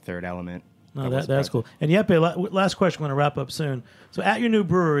almost like third element. No, that's cool. And Jeppe, last question. We're going to wrap up soon. So at your new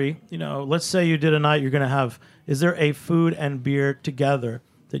brewery, let's say you did a night. You're going to have. Is there a food and beer together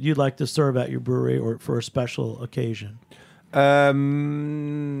that you'd like to serve at your brewery or for a special occasion? I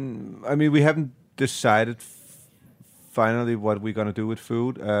mean, we haven't decided finally what we're going to do with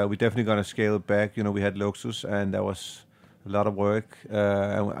food. We're definitely going to scale it back. We had Luxus, and that was a lot of work.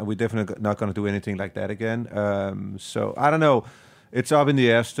 And we're definitely not going to do anything like that again. So I don't know. It's up in the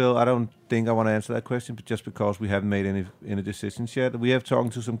air still. I don't think I want to answer that question, but just because we haven't made any decisions yet. We have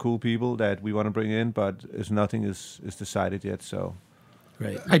talked to some cool people that we want to bring in, but nothing is decided yet. So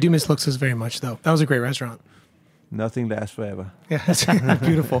great. I do miss Luxus very much, though. That was a great restaurant. Nothing lasts forever. Yeah, that's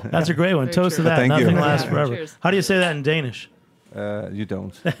beautiful. That's a great one. Very Toast true. to that. Thank Nothing you. lasts forever. Cheers. How do you say that in Danish? You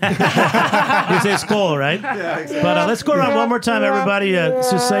don't. You say skål, right? Yeah, exactly. But let's go around one more time, everybody.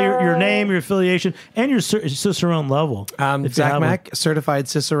 Just say your name, your affiliation, and your Cicerone level. Zach Mack, certified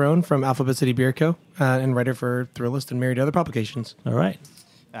Cicerone from Alphabet City Beer Co. And writer for Thrillist and married to other publications. All right.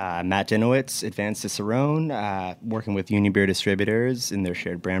 Matt Dinowitz, Advanced Cicerone, working with Union Beer Distributors in their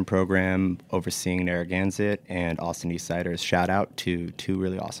shared brand program, overseeing Narragansett and Austin East Ciders. Shout out to two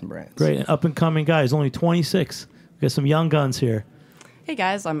really awesome brands. Great. And up and coming guys, only 26. We got some young guns here. Hey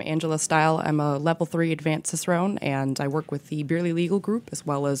guys, I'm Angela Style. I'm a level 3 advanced Cicerone, and I work with the Beerly Legal Group as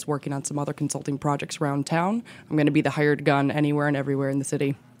well as working on some other consulting projects around town. I'm going to be the hired gun anywhere and everywhere in the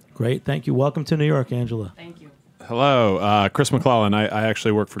city. Great. Thank you. Welcome to New York, Angela. Thank you. Hello, Chris McClellan. I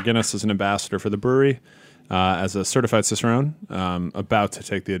actually work for Guinness as an ambassador for the brewery, as a certified Cicerone, about to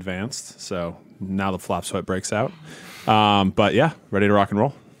take the advanced. So now the flop sweat breaks out. But yeah, ready to rock and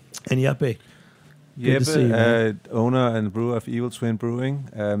roll. And Jeppe. Good to see you, owner and brewer of Evil Twin Brewing,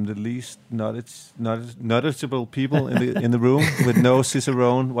 the least noticeable people in the room with no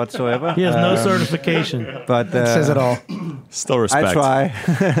Cicerone whatsoever. He has no certification, but that says it all. Still respect. I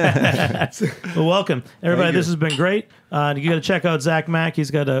try. Well, welcome everybody. Thank you. This has been great. You got to check out Zach Mack.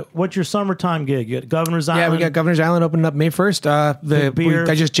 He's got what's your summertime gig? You got Governor's Island. Yeah, we got Governor's Island opening up May 1st.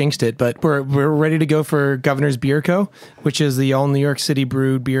 I just jinxed it, but we're ready to go for Governor's Beer Co., which is the all New York City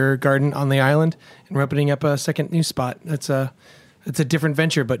brewed beer garden on the island, and we're opening up a second new spot. It's a different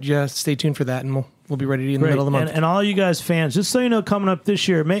venture, but just stay tuned for that, and we'll be ready in the middle of the month. And all you guys fans, just so you know, coming up this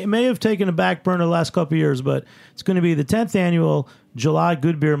year, may have taken a back burner the last couple of years, but it's going to be the 10th annual July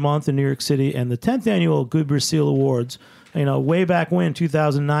Good Beer Month in New York City and the 10th annual Good Beer Seal Awards. Way back when,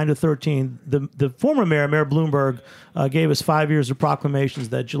 2009 to 13, the former mayor, Mayor Bloomberg, gave us 5 years of proclamations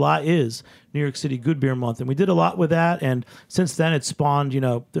that July is New York City Good Beer Month. And we did a lot with that. And since then, it spawned,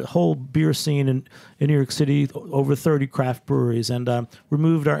 the whole beer scene in New York City, over 30 craft breweries. And we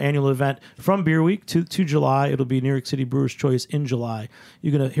moved our annual event from Beer Week to July. It'll be New York City Brewers' Choice in July.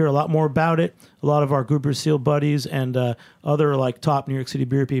 You're going to hear a lot more about it. A lot of our Good Beer Seal buddies and other top New York City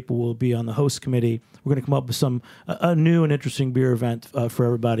beer people will be on the host committee. We're going to come up with a new and interesting beer event for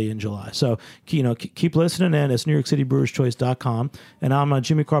everybody in July. So, keep listening in. It's NewYorkCityBrewersChoice.com. And I'm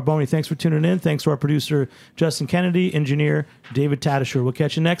Jimmy Carboni. Thanks for tuning in. Thanks to our producer, Justin Kennedy, engineer, David Tatasher. We'll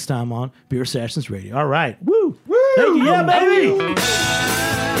catch you next time on Beer Sessions Radio. All right. Woo! Woo! Thank you. Yeah, baby!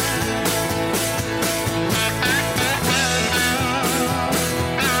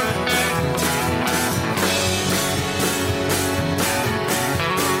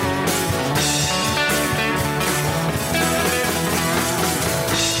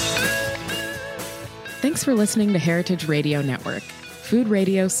 Thanks for listening to Heritage Radio Network, food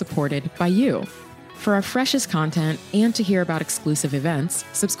radio supported by you. For our freshest content and to hear about exclusive events,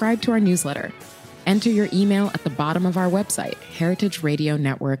 subscribe to our newsletter. Enter your email at the bottom of our website,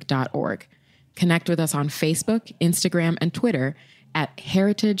 heritageradionetwork.org. Connect with us on Facebook, Instagram, and Twitter at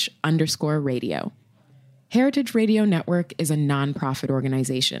heritage_radio. Heritage Radio Network is a nonprofit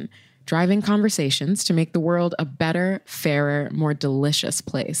organization driving conversations to make the world a better, fairer, more delicious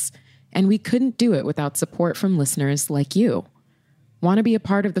place. And we couldn't do it without support from listeners like you. Want to be a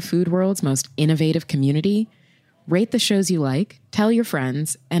part of the food world's most innovative community? Rate the shows you like, tell your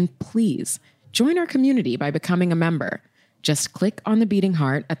friends, and please join our community by becoming a member. Just click on the beating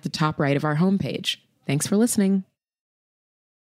heart at the top right of our homepage. Thanks for listening.